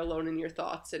 sitting there alone in your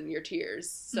thoughts and your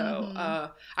tears. So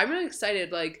I'm really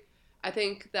excited. Like, I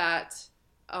think that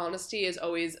honesty is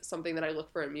always something that I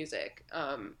look for in music.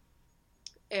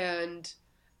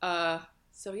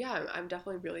 So yeah, I'm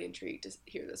definitely really intrigued to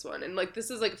hear this one. And, like, this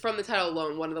is, like, from the title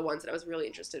alone, one of the ones that I was really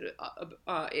interested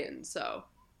in, so.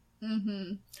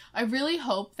 I really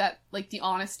hope that, like, the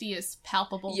honesty is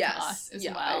palpable to us as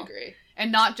well. I agree.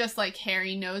 And not just, like,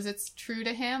 Harry knows it's true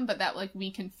to him, but that, like,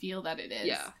 we can feel that it is.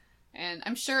 Yeah. And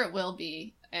I'm sure it will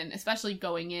be. And especially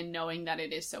going in knowing that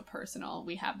it is so personal,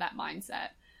 we have that mindset.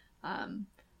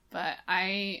 But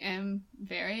I am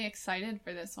very excited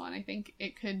for this one. I think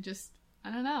it could just,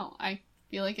 I don't know, I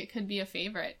feel like it could be a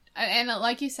favorite. And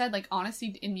like you said, like,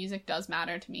 honesty in music does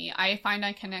matter to me. I find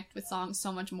I connect with songs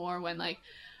so much more when, like,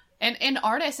 and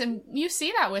artists, and you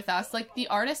see that with us, like, the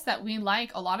artists that we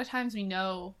like, a lot of times we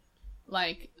know,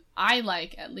 like, I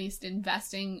like, at least,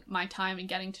 investing my time and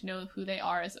getting to know who they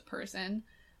are as a person.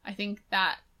 I think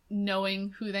that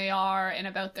knowing who they are and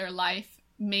about their life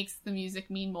makes the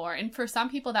music mean more. And for some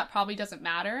people that probably doesn't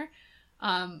matter,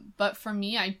 but for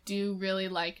me, I do really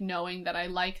like knowing that I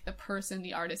like the person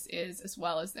the artist is as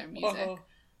well as their music.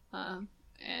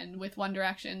 And with One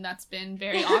Direction, that's been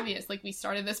very obvious. Like, we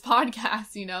started this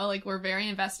podcast, you know, like, we're very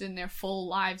invested in their full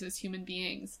lives as human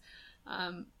beings,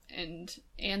 and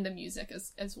the music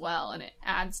as well, and it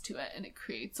adds to it, and it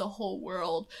creates a whole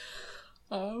world.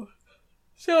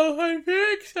 So I'm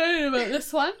very excited about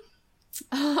this one.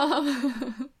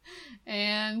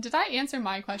 And did I answer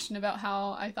my question about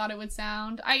how I thought it would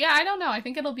sound? I don't know. I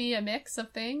think it'll be a mix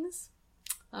of things.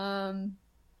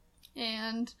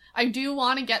 And I do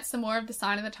want to get some more of the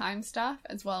Sign of the Times stuff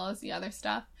as well as the other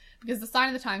stuff, because the Sign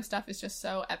of the Times stuff is just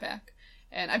so epic.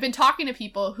 And I've been talking to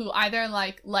people who either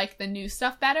like the new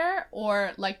stuff better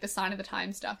or like the Sign of the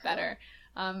Times stuff better.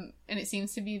 And it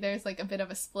seems to be there's, like, a bit of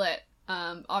a split.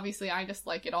 Obviously I just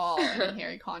like it all. Any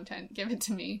Harry content, give it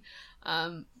to me.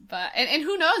 But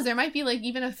who knows, there might be, like,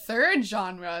 even a third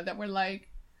genre that we're like,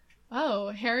 oh,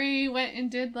 Harry went and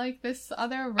did, like, this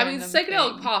other random I mean,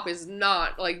 psychedelic thing. pop is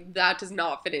not, like, that does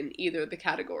not fit in either of the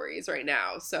categories right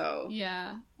now, so.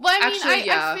 Yeah. Well, I mean, actually,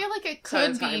 I feel like it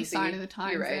could be Sign of the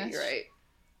Times. You're right.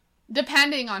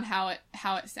 Depending on how it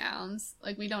sounds.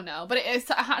 Like, we don't know. But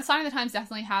Sign of the Times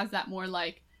definitely has that more,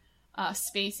 like,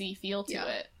 spacey feel to Yeah.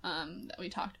 it that we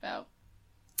talked about.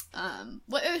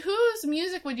 Whose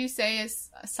music would you say is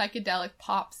psychedelic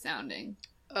pop sounding?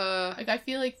 Like, I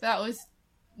feel like that was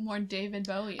more David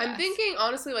Bowie. I'm thinking,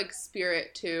 honestly, like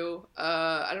Spirit, too.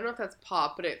 I don't know if that's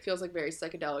pop, but it feels like very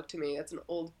psychedelic to me. It's an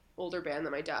older band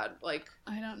that my dad, like...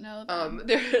 I don't know them.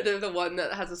 They're the one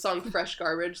that has a song, Fresh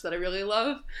Garbage, that I really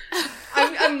love.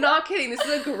 I'm not kidding. This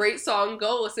is a great song.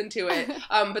 Go listen to it.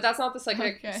 But that's not the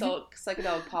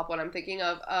psychedelic pop one. I'm thinking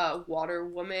of Water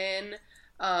Woman.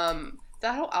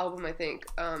 That whole album, I think,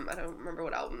 I don't remember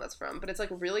what album that's from, but it's, like,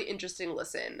 really interesting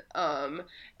listen. I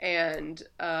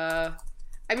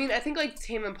mean, I think, like,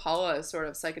 Tame Impala is sort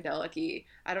of psychedelic-y.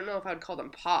 I don't know if I would call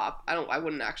them pop. I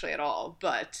wouldn't actually at all,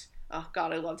 but, oh,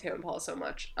 God, I love Tame Impala so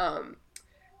much.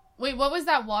 Wait, what was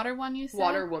that Water one you said?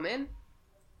 Water Woman.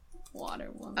 Water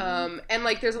Woman. And,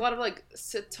 like, there's a lot of, like,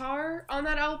 sitar on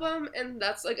that album, and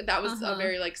that's, like, that was a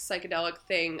very, like, psychedelic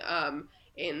thing,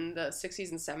 in the 60s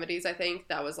and 70s, I think.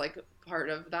 That was, like, part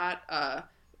of that,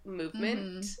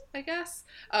 movement, I guess.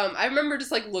 I remember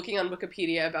just, like, looking on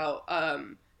Wikipedia about,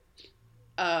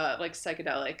 like,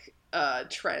 psychedelic,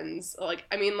 trends. Like,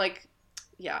 I mean, like,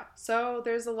 yeah. So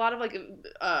there's a lot of, like,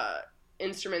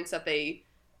 instruments that they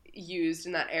used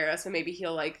in that era, so maybe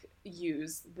he'll, like,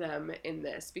 use them in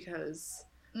this, because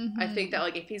I think that,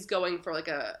 like, if he's going for, like,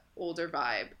 a older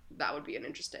vibe, that would be an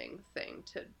interesting thing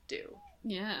to do.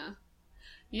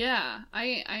 Yeah,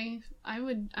 I'm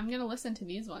gonna listen to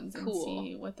these ones and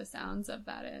see what the sounds of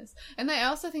that is. And I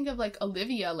also think of, like,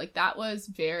 Olivia, like, that was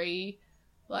very,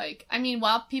 like, I mean,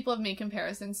 while people have made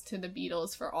comparisons to the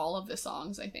Beatles for all of the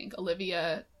songs, I think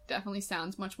Olivia definitely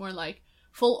sounds much more, like,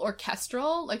 full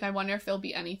orchestral. Like, I wonder if there'll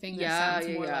be anything that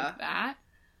sounds more like that.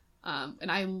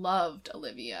 And I loved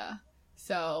Olivia,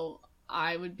 so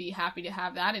I would be happy to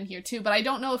have that in here too. But I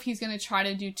don't know if he's going to try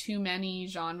to do too many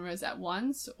genres at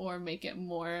once or make it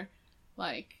more,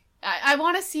 like... I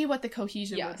want to see what the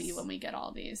cohesion will be when we get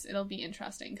all these. It'll be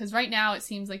interesting, because right now it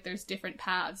seems like there's different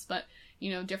paths, but,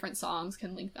 you know, different songs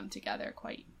can link them together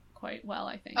quite well,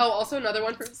 I think. Oh, also another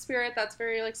one from Spirit that's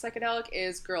very, like, psychedelic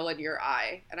is Girl in Your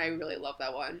Eye, and I really love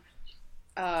that one.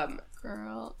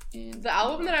 Girl in the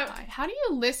album Your that Eye. How do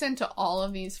you listen to all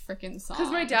of these freaking songs?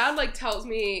 Because my dad, like, tells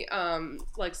me,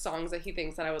 like, songs that he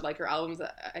thinks that I would like, or albums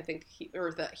that I think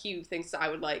that he thinks that I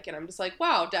would like, and I'm just like,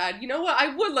 wow, Dad, you know what?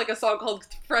 I would like a song called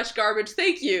Fresh Garbage,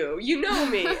 thank you, you know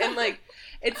me, and, like,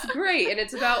 it's great, and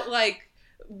it's about, like,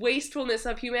 wastefulness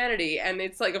of humanity, and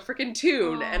it's, like, a freaking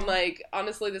tune, and, like,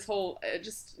 honestly, this whole,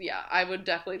 I would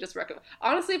definitely just recommend,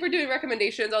 honestly, if we're doing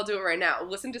recommendations, I'll do it right now.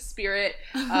 Listen to Spirit,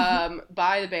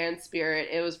 by the band Spirit.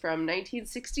 It was from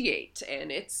 1968, and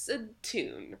it's a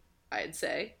tune, I'd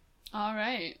say. All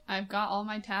right, I've got all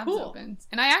my tabs open,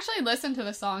 and I actually listened to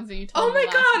the songs that you told me. Oh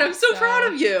my god, week, I'm so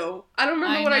proud of you. I don't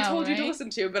remember what I told you to right? listen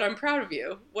to, but I'm proud of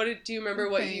you. Do you remember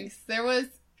what you... There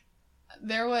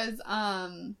was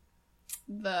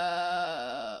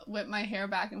the Whip My Hair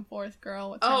Back and Forth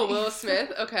girl. What's her name? Willow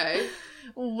Smith. Okay.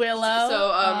 Willow.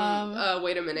 So,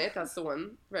 wait a minute. That's the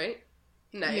one, right?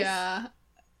 Nice. Yeah.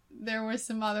 There were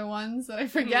some other ones that I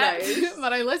forget, Nice.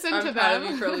 but I listened to them. I'm proud of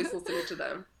you for at least listening to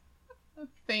them.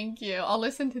 Thank you. I'll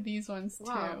listen to these ones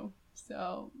Wow. too.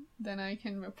 So then I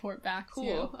can report back to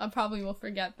you. Cool. I probably will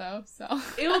forget though, so.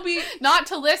 It'll be... not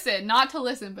to listen,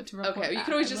 but to report Okay, you back.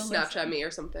 can always I just will Snapchat listen. me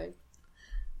or something.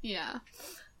 Yeah.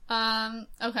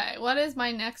 Okay, what is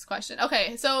my next question?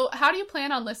 Okay, so how do you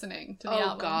plan on listening to the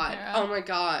album? God. Kara? Oh my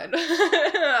god.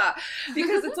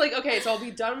 Because it's like, okay, so I'll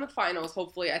be done with finals,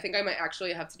 hopefully. I think I might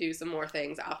actually have to do some more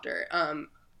things after.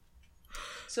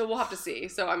 So we'll have to see.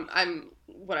 So I'm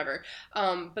whatever.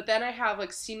 But then I have,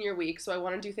 like, senior week, so I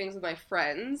want to do things with my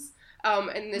friends.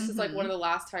 And this is, like, one of the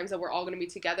last times that we're all going to be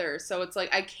together. So it's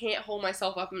like, I can't hold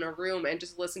myself up in a room and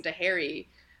just listen to Harry.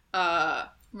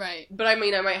 Right. But I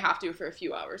mean, I might have to for a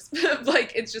few hours.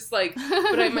 Like, it's just like,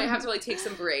 but I might have to, like, take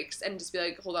some breaks and just be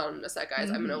like, hold on a sec,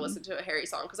 guys, I'm gonna listen to a Harry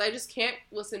song. Because I just can't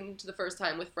listen to the first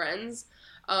time with friends.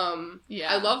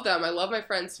 Yeah. I love them. I love my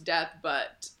friends to death,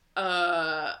 but,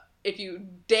 if you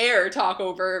dare talk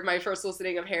over my first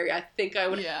listening of Harry, I think I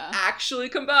would actually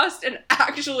combust, and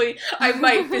actually I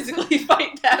might physically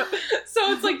fight them.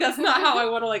 So it's like, that's not how I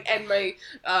want to, like, end my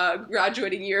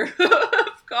graduating year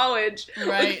of college. Right.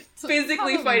 Like,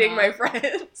 physically fighting my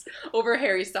friends over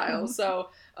Harry Styles. So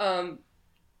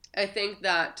I think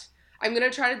that I'm going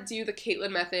to try to do the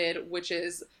Caitlin method, which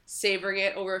is savoring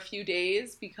it over a few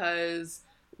days, because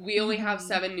we only have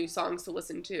 7 new songs to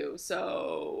listen to,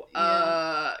 so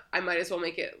I might as well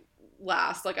make it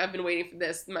last. Like, I've been waiting for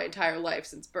this my entire life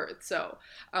since birth. So,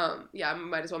 yeah, I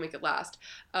might as well make it last.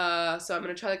 So I'm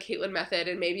going to try the Caitlin method,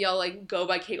 and maybe I'll, like, go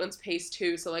by Caitlin's pace,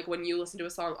 too. So, like, when you listen to a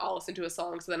song, I'll listen to a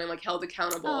song. So then I'm, like, held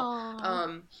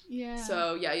accountable. Yeah.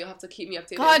 So, yeah, you'll have to keep me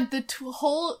updated. God, the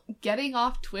whole getting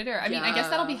off Twitter. I mean, I guess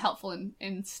that'll be Yeah. helpful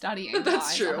in studying.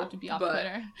 That's why true, I'll have to be off but-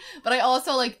 Twitter. But I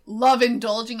also, like, love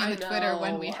indulging in I the Twitter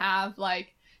when know. we have,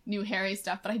 like, new Harry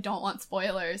stuff, but I don't want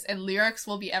spoilers, and lyrics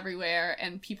will be everywhere,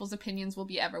 and people's opinions will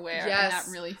be everywhere, Yes. and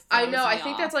that really throws I know. me I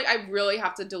think off. that's, like, I really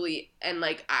have to delete and,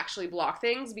 like, actually block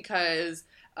things because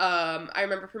I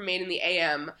remember for Made in the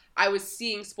AM, I was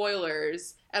seeing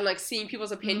spoilers and, like, seeing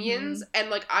people's opinions, and,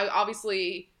 like, I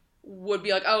obviously would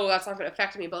be like, oh, that's not going to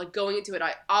affect me, but, like, going into it,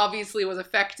 I obviously was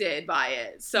affected by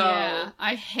it. So, yeah,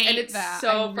 I hate and it's that. I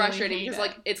so really frustrating hate because, it.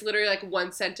 like, it's literally, like,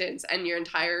 one sentence and your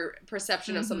entire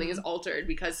perception of something Mhm. is altered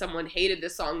because someone hated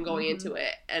this song going Mhm. into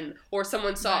it, and or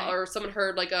someone saw Right. or someone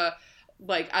heard, like, a,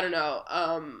 like, I don't know,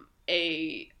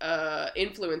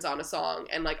 influence on a song,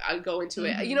 and, like, I go into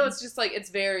it. You know, it's just, like,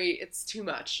 it's too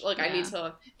much. Like, I need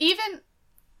to... even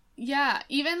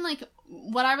like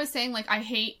what I was saying, like, I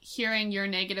hate hearing your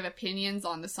negative opinions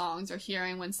on the songs, or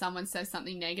hearing when someone says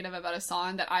something negative about a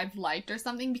song that I've liked or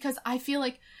something, because I feel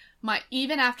like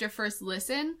even after first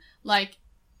listen, like,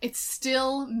 it's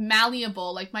still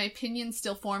malleable, like, my opinion's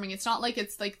still forming. It's not like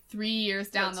it's, like, 3 years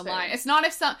down That's the line. fair. It's not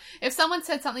if someone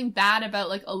said something bad about,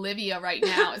 like, Olivia right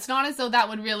now, it's not as though that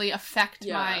would really affect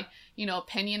Yeah. my,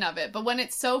 opinion of it. But when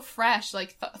it's so fresh,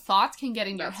 like, thoughts can get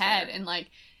in your That's head, fair. and,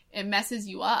 like, it messes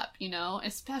you up,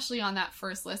 especially on that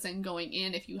first listen going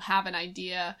in. If you have an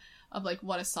idea of, like,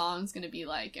 what a song's going to be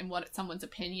like and what someone's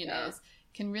opinion is,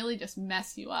 can really just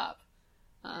mess you up.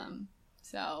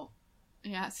 So,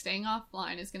 yeah, staying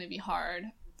offline is going to be hard,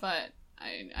 but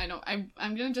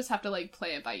I'm going to just have to, like,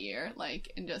 play it by ear, like,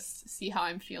 and just see how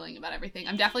I'm feeling about everything.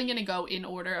 I'm definitely going to go in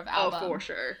order of album. Oh, for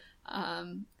sure.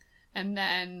 And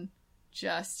then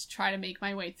just try to make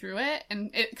my way through it.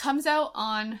 And it comes out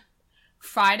on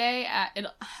Friday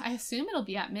I assume it'll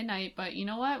be at midnight, but you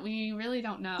know what? We really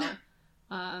don't know.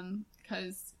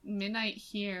 Because midnight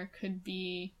here could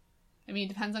be, I mean, it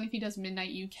depends on if he does midnight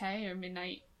UK or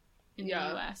midnight in the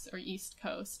US or East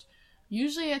Coast.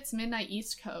 Usually it's midnight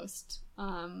East Coast.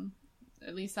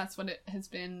 At least that's what it has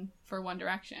been for One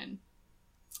Direction.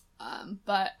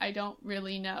 But I don't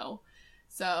really know.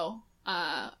 So,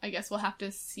 I guess we'll have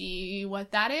to see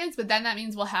what that is. But then that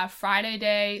means we'll have Friday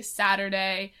day,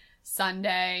 Saturday,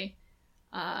 Sunday,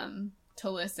 to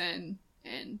listen,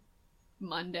 and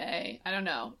Monday. I don't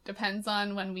know. Depends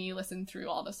on when we listen through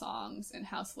all the songs and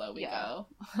how slow we go.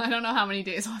 I don't know how many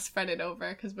days I'll spread it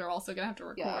over, because we're also gonna have to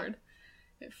record.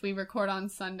 If we record on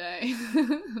Sunday,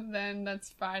 then that's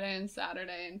Friday and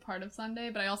Saturday and part of Sunday.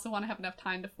 But I also want to have enough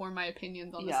time to form my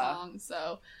opinions on the songs.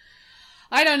 So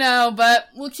I don't know, but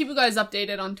we'll keep you guys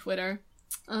updated on Twitter.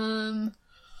 Closing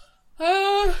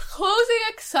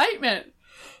excitement.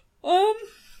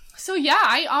 So yeah,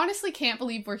 I honestly can't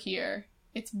believe we're here.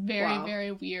 It's very,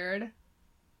 very weird.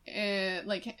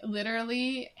 Like,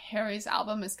 literally, Harry's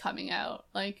album is coming out.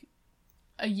 Like,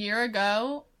 a year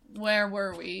ago, where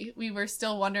were we? We were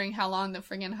still wondering how long the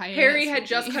friggin' hiatus Harry would had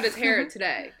just be. cut his hair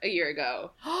today, a year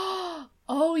ago.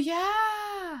 Oh,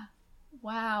 yeah!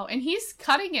 Wow. And he's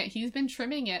cutting it. He's been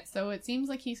trimming it, so it seems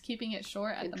like he's keeping it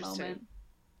short at the moment.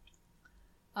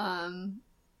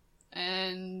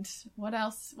 And what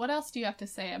else do you have to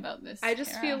say about this? I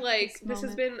just feel like this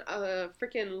has been a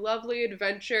freaking lovely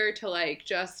adventure to, like,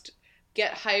 just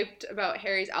get hyped about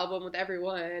Harry's album with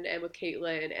everyone and with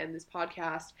Caitlin and this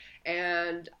podcast.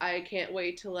 And I can't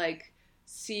wait to, like,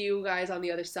 see you guys on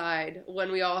the other side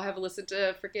when we all have listened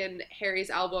to freaking Harry's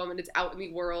album and it's out in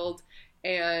the world.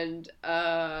 And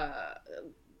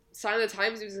Sign of the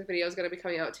Times music video is going to be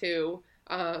coming out too.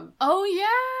 Oh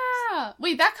yeah!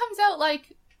 Wait, that comes out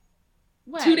like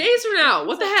when? 2 days from now.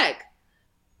 What the heck?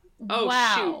 Oh,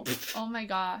 wow. shoot. Oh my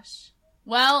gosh.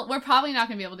 Well, we're probably not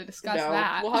going to be able to discuss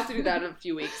that. We'll have to do that in a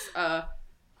few weeks.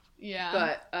 Yeah.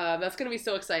 But that's going to be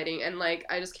so exciting. And, like,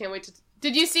 I just can't wait to...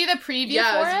 Did you see the preview for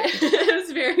Yeah, it? it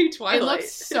was very Twilight. It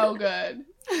looks so good.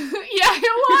 Yeah,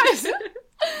 it was.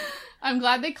 I'm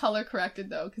glad they color corrected,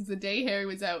 though, because the day Harry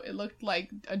was out, it looked like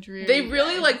a dreary... They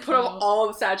really, day, like, put so- up all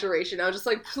the saturation. I was just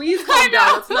like, please calm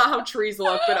down. That's not how trees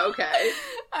look, but okay.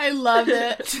 I love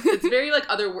it. It's very, like,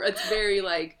 it's very,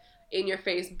 like,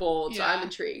 in-your-face, bold, so Yeah. I'm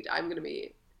intrigued. I'm gonna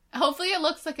be... Hopefully it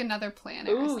looks like another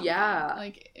planet or Ooh, something. yeah.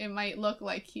 Like, it might look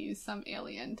like he's some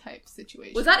alien type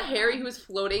situation. Was that Harry who was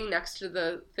floating next to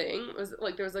the thing? Was it,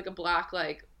 like, there was, like, a black,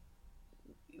 like...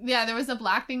 Yeah, there was a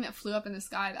black thing that flew up in the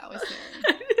sky. That was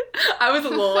Harry. I was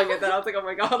lolling at that. I was like, oh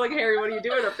my god, like, Harry, what are you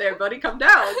doing up there, buddy? Come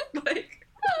down. Like,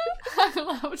 I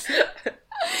loved it.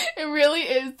 It really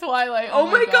is Twilight. oh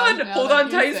my god, now hold that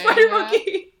on you're tight, saying Spider that.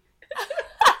 Monkey.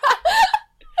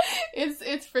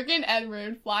 It's freaking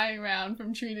Edward flying around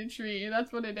from tree to tree.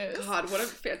 That's what it is. God, what a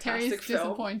fantastic Terry's film.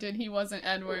 disappointed he wasn't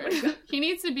Edward. Oh my God. He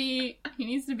needs to be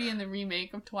in the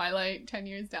remake of Twilight 10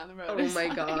 years down the road. Oh or my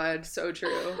something. god, so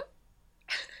true.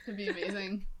 It'd be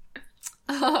amazing.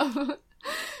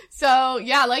 So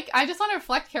yeah, like, I just want to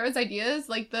reflect Kara's ideas.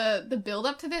 Like, the build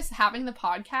up to this, having the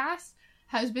podcast,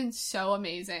 has been so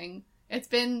amazing. It's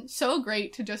been so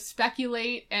great to just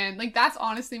speculate, and like, that's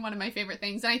honestly one of my favorite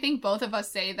things. And I think both of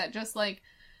us say that just like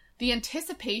the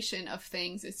anticipation of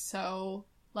things is so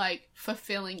like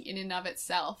fulfilling in and of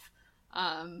itself.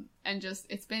 And just,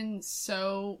 it's been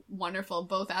so wonderful,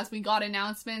 both as we got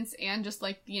announcements and just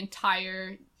like the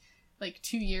entire like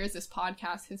 2 years this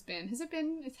podcast has been,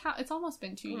 it's almost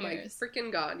been 2 years. My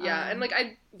freaking god, yeah. And like,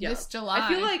 This July.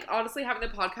 I feel like, honestly, having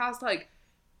the podcast, like,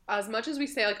 as much as we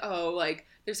say, like, oh, like,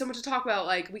 there's so much to talk about,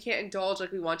 like, we can't indulge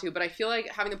like we want to, but I feel like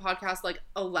having the podcast, like,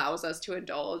 allows us to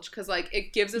indulge, because, like,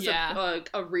 it gives us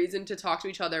a reason to talk to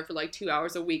each other for, like, 2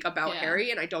 hours a week about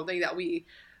Harry, and I don't think that we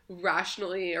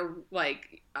rationally, or,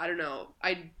 like, I don't know,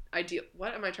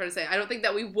 what am I trying to say? I don't think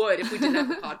that we would if we didn't have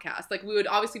the podcast. Like, we would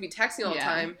obviously be texting all the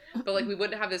time, but, like, we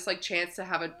wouldn't have this, like, chance to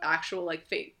have an actual, like,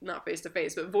 not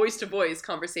face-to-face, but voice-to-voice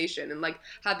conversation, and, like,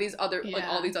 have these other, like,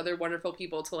 all these other wonderful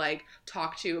people to, like,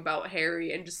 talk to about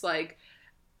Harry, and just, like,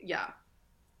 yeah.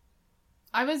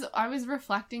 I was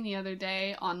reflecting the other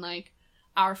day on, like,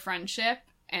 our friendship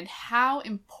and how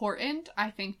important I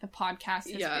think the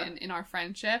podcast has been in our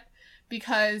friendship,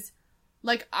 because,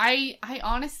 like, I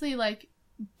honestly, like,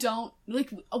 don't, like,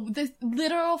 the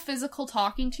literal physical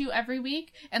talking to you every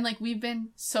week, and, like, we've been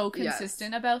so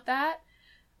consistent about that,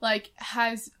 like,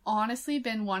 has honestly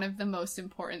been one of the most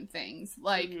important things.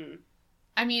 Like,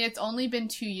 I mean, it's only been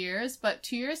 2 years, but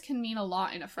 2 years can mean a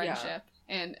lot in a friendship.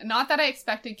 And not that I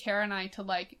expected Kara and I to,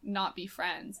 like, not be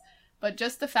friends, but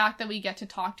just the fact that we get to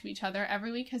talk to each other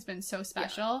every week has been so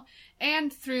special.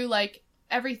 And through, like,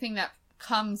 everything that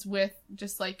comes with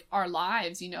just, like, our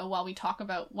lives, you know, while we talk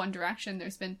about One Direction,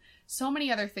 there's been so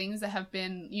many other things that have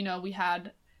been, you know, we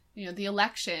had, you know, the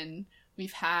election,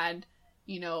 we've had,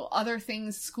 you know, other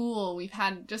things, school, we've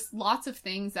had just lots of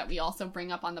things that we also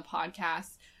bring up on the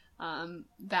podcast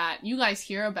that you guys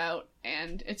hear about,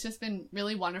 and it's just been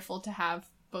really wonderful to have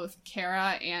both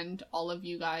Kara and all of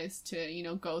you guys to, you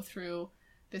know, go through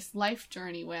this life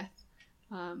journey with.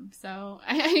 So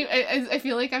I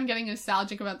feel like I'm getting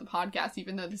nostalgic about the podcast,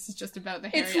 even though this is just about the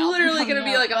Harry It's album literally going to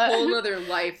be out, like a whole other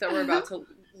life that we're about to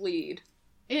lead.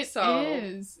 It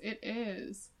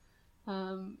is.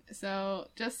 So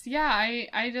just, yeah,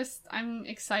 I'm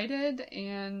excited,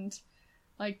 and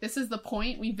like, this is the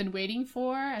point we've been waiting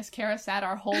for, as Kara said,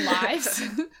 our whole lives.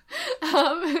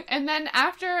 And then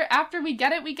after we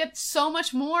get it, we get so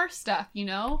much more stuff, you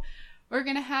know? We're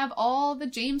gonna have all the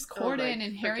James Corden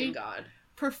and Harry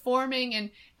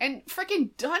performing, and freaking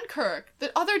Dunkirk.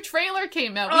 The other trailer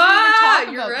came out. We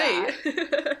didn't even talk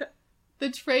about that.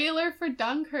 The trailer for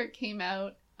Dunkirk came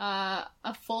out,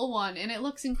 a full one, and it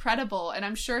looks incredible. And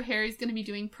I'm sure Harry's gonna be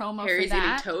doing promo for that. Harry's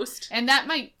eating toast. And that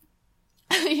might...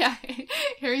 yeah,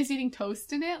 Harry's eating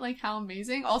toast in it. Like, how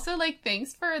amazing. Also, like,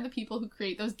 thanks for the people who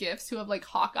create those GIFs who have, like,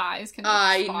 hawk eyes.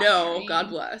 I know, God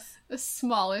bless. The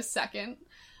smallest second.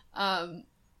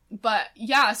 But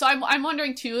yeah, so I'm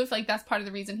wondering too if, like, that's part of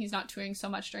the reason he's not touring so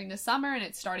much during the summer and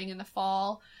it's starting in the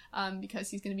fall, because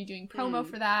he's going to be doing promo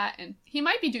for that, and he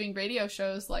might be doing radio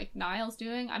shows like Niall's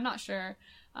doing. I'm not sure.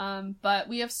 But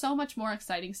we have so much more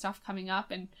exciting stuff coming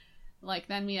up, and like,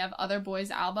 then we have other boys'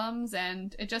 albums,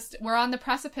 and we're on the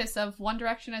precipice of One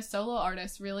Direction as solo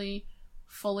artists really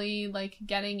fully, like,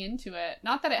 getting into it.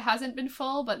 Not that it hasn't been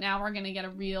full, but now we're gonna get a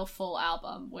real full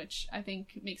album, which I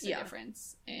think makes a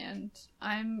difference. And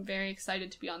I'm very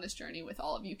excited to be on this journey with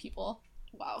all of you people.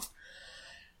 Wow.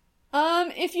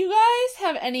 If you guys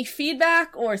have any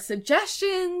feedback or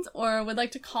suggestions, or would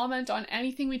like to comment on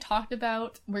anything we talked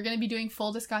about, we're going to be doing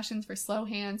full discussions for Slow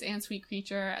Hands and Sweet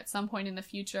Creature at some point in the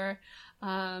future.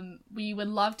 We would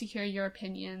love to hear your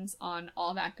opinions on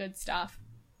all that good stuff.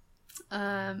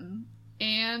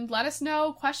 And let us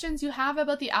know questions you have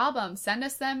about the album. Send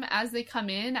us them as they come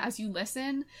in, as you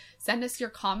listen. Send us your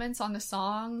comments on the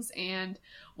songs and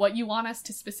what you want us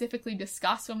to specifically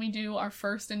discuss when we do our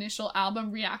first initial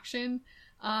album reaction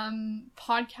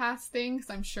podcast thing,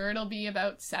 because I'm sure it'll be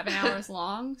about 7 hours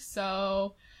long.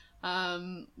 So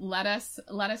let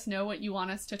us know what you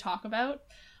want us to talk about.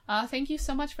 Thank you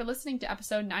so much for listening to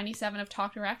episode 97 of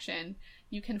Talk Direction.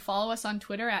 You can follow us on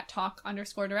Twitter at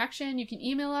talk_direction. You can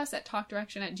email us at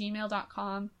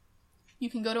talkdirection@gmail.com. You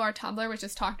can go to our Tumblr, which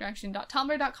is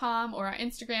talkdirection.tumblr.com, or our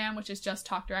Instagram, which is just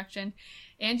talkdirection.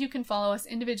 And you can follow us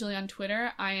individually on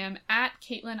Twitter. I am at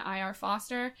Caitlin IR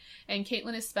Foster, and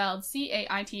Caitlin is spelled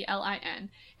Caitlin.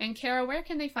 And Kara, where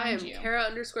can they find you? I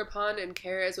am Kara_Pond, and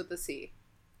Kara is with a C.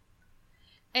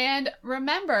 And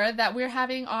remember that we're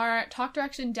having our Talk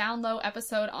Direction Down Low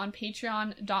episode on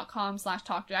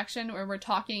patreon.com/talkdirection, where we're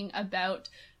talking about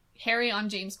Harry on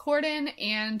James Corden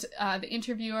and the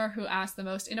interviewer who asked the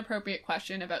most inappropriate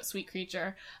question about Sweet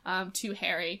Creature to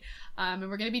Harry. And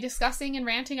we're going to be discussing and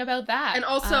ranting about that. And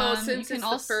also, since it's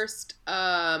the first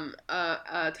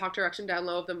Talk Direction Down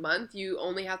Low of the month, you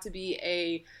only have to be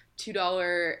a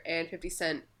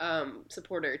 $2.50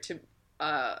 supporter to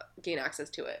gain access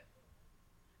to it.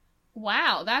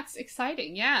 Wow, that's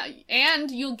exciting. Yeah.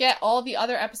 And you'll get all the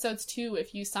other episodes too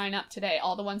if you sign up today,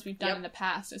 all the ones we've done in the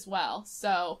past as well.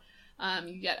 So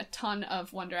you get a ton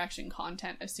of One Direction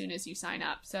content as soon as you sign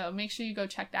up. So make sure you go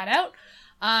check that out.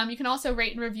 You can also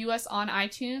rate and review us on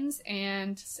iTunes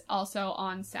and also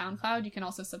on SoundCloud. You can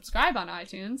also subscribe on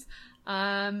iTunes.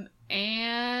 And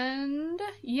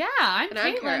yeah, I'm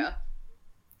Caitlin.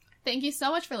 Thank you so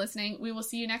much for listening. We will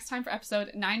see you next time for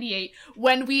episode 98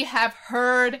 when we have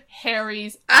heard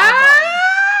Harry's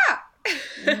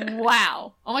album.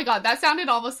 Wow. Oh my god, that sounded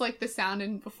almost like the sound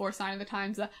in Before Sign of the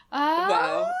Times.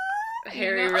 Wow.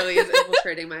 Harry really is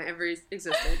infiltrating my every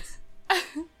existence.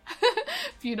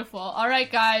 Beautiful. All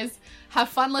right, guys. Have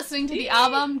fun listening to the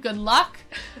album. Good luck.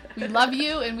 We love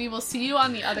you, and we will see you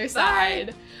on the other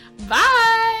side.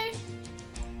 Bye.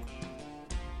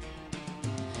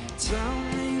 Tell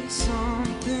me something.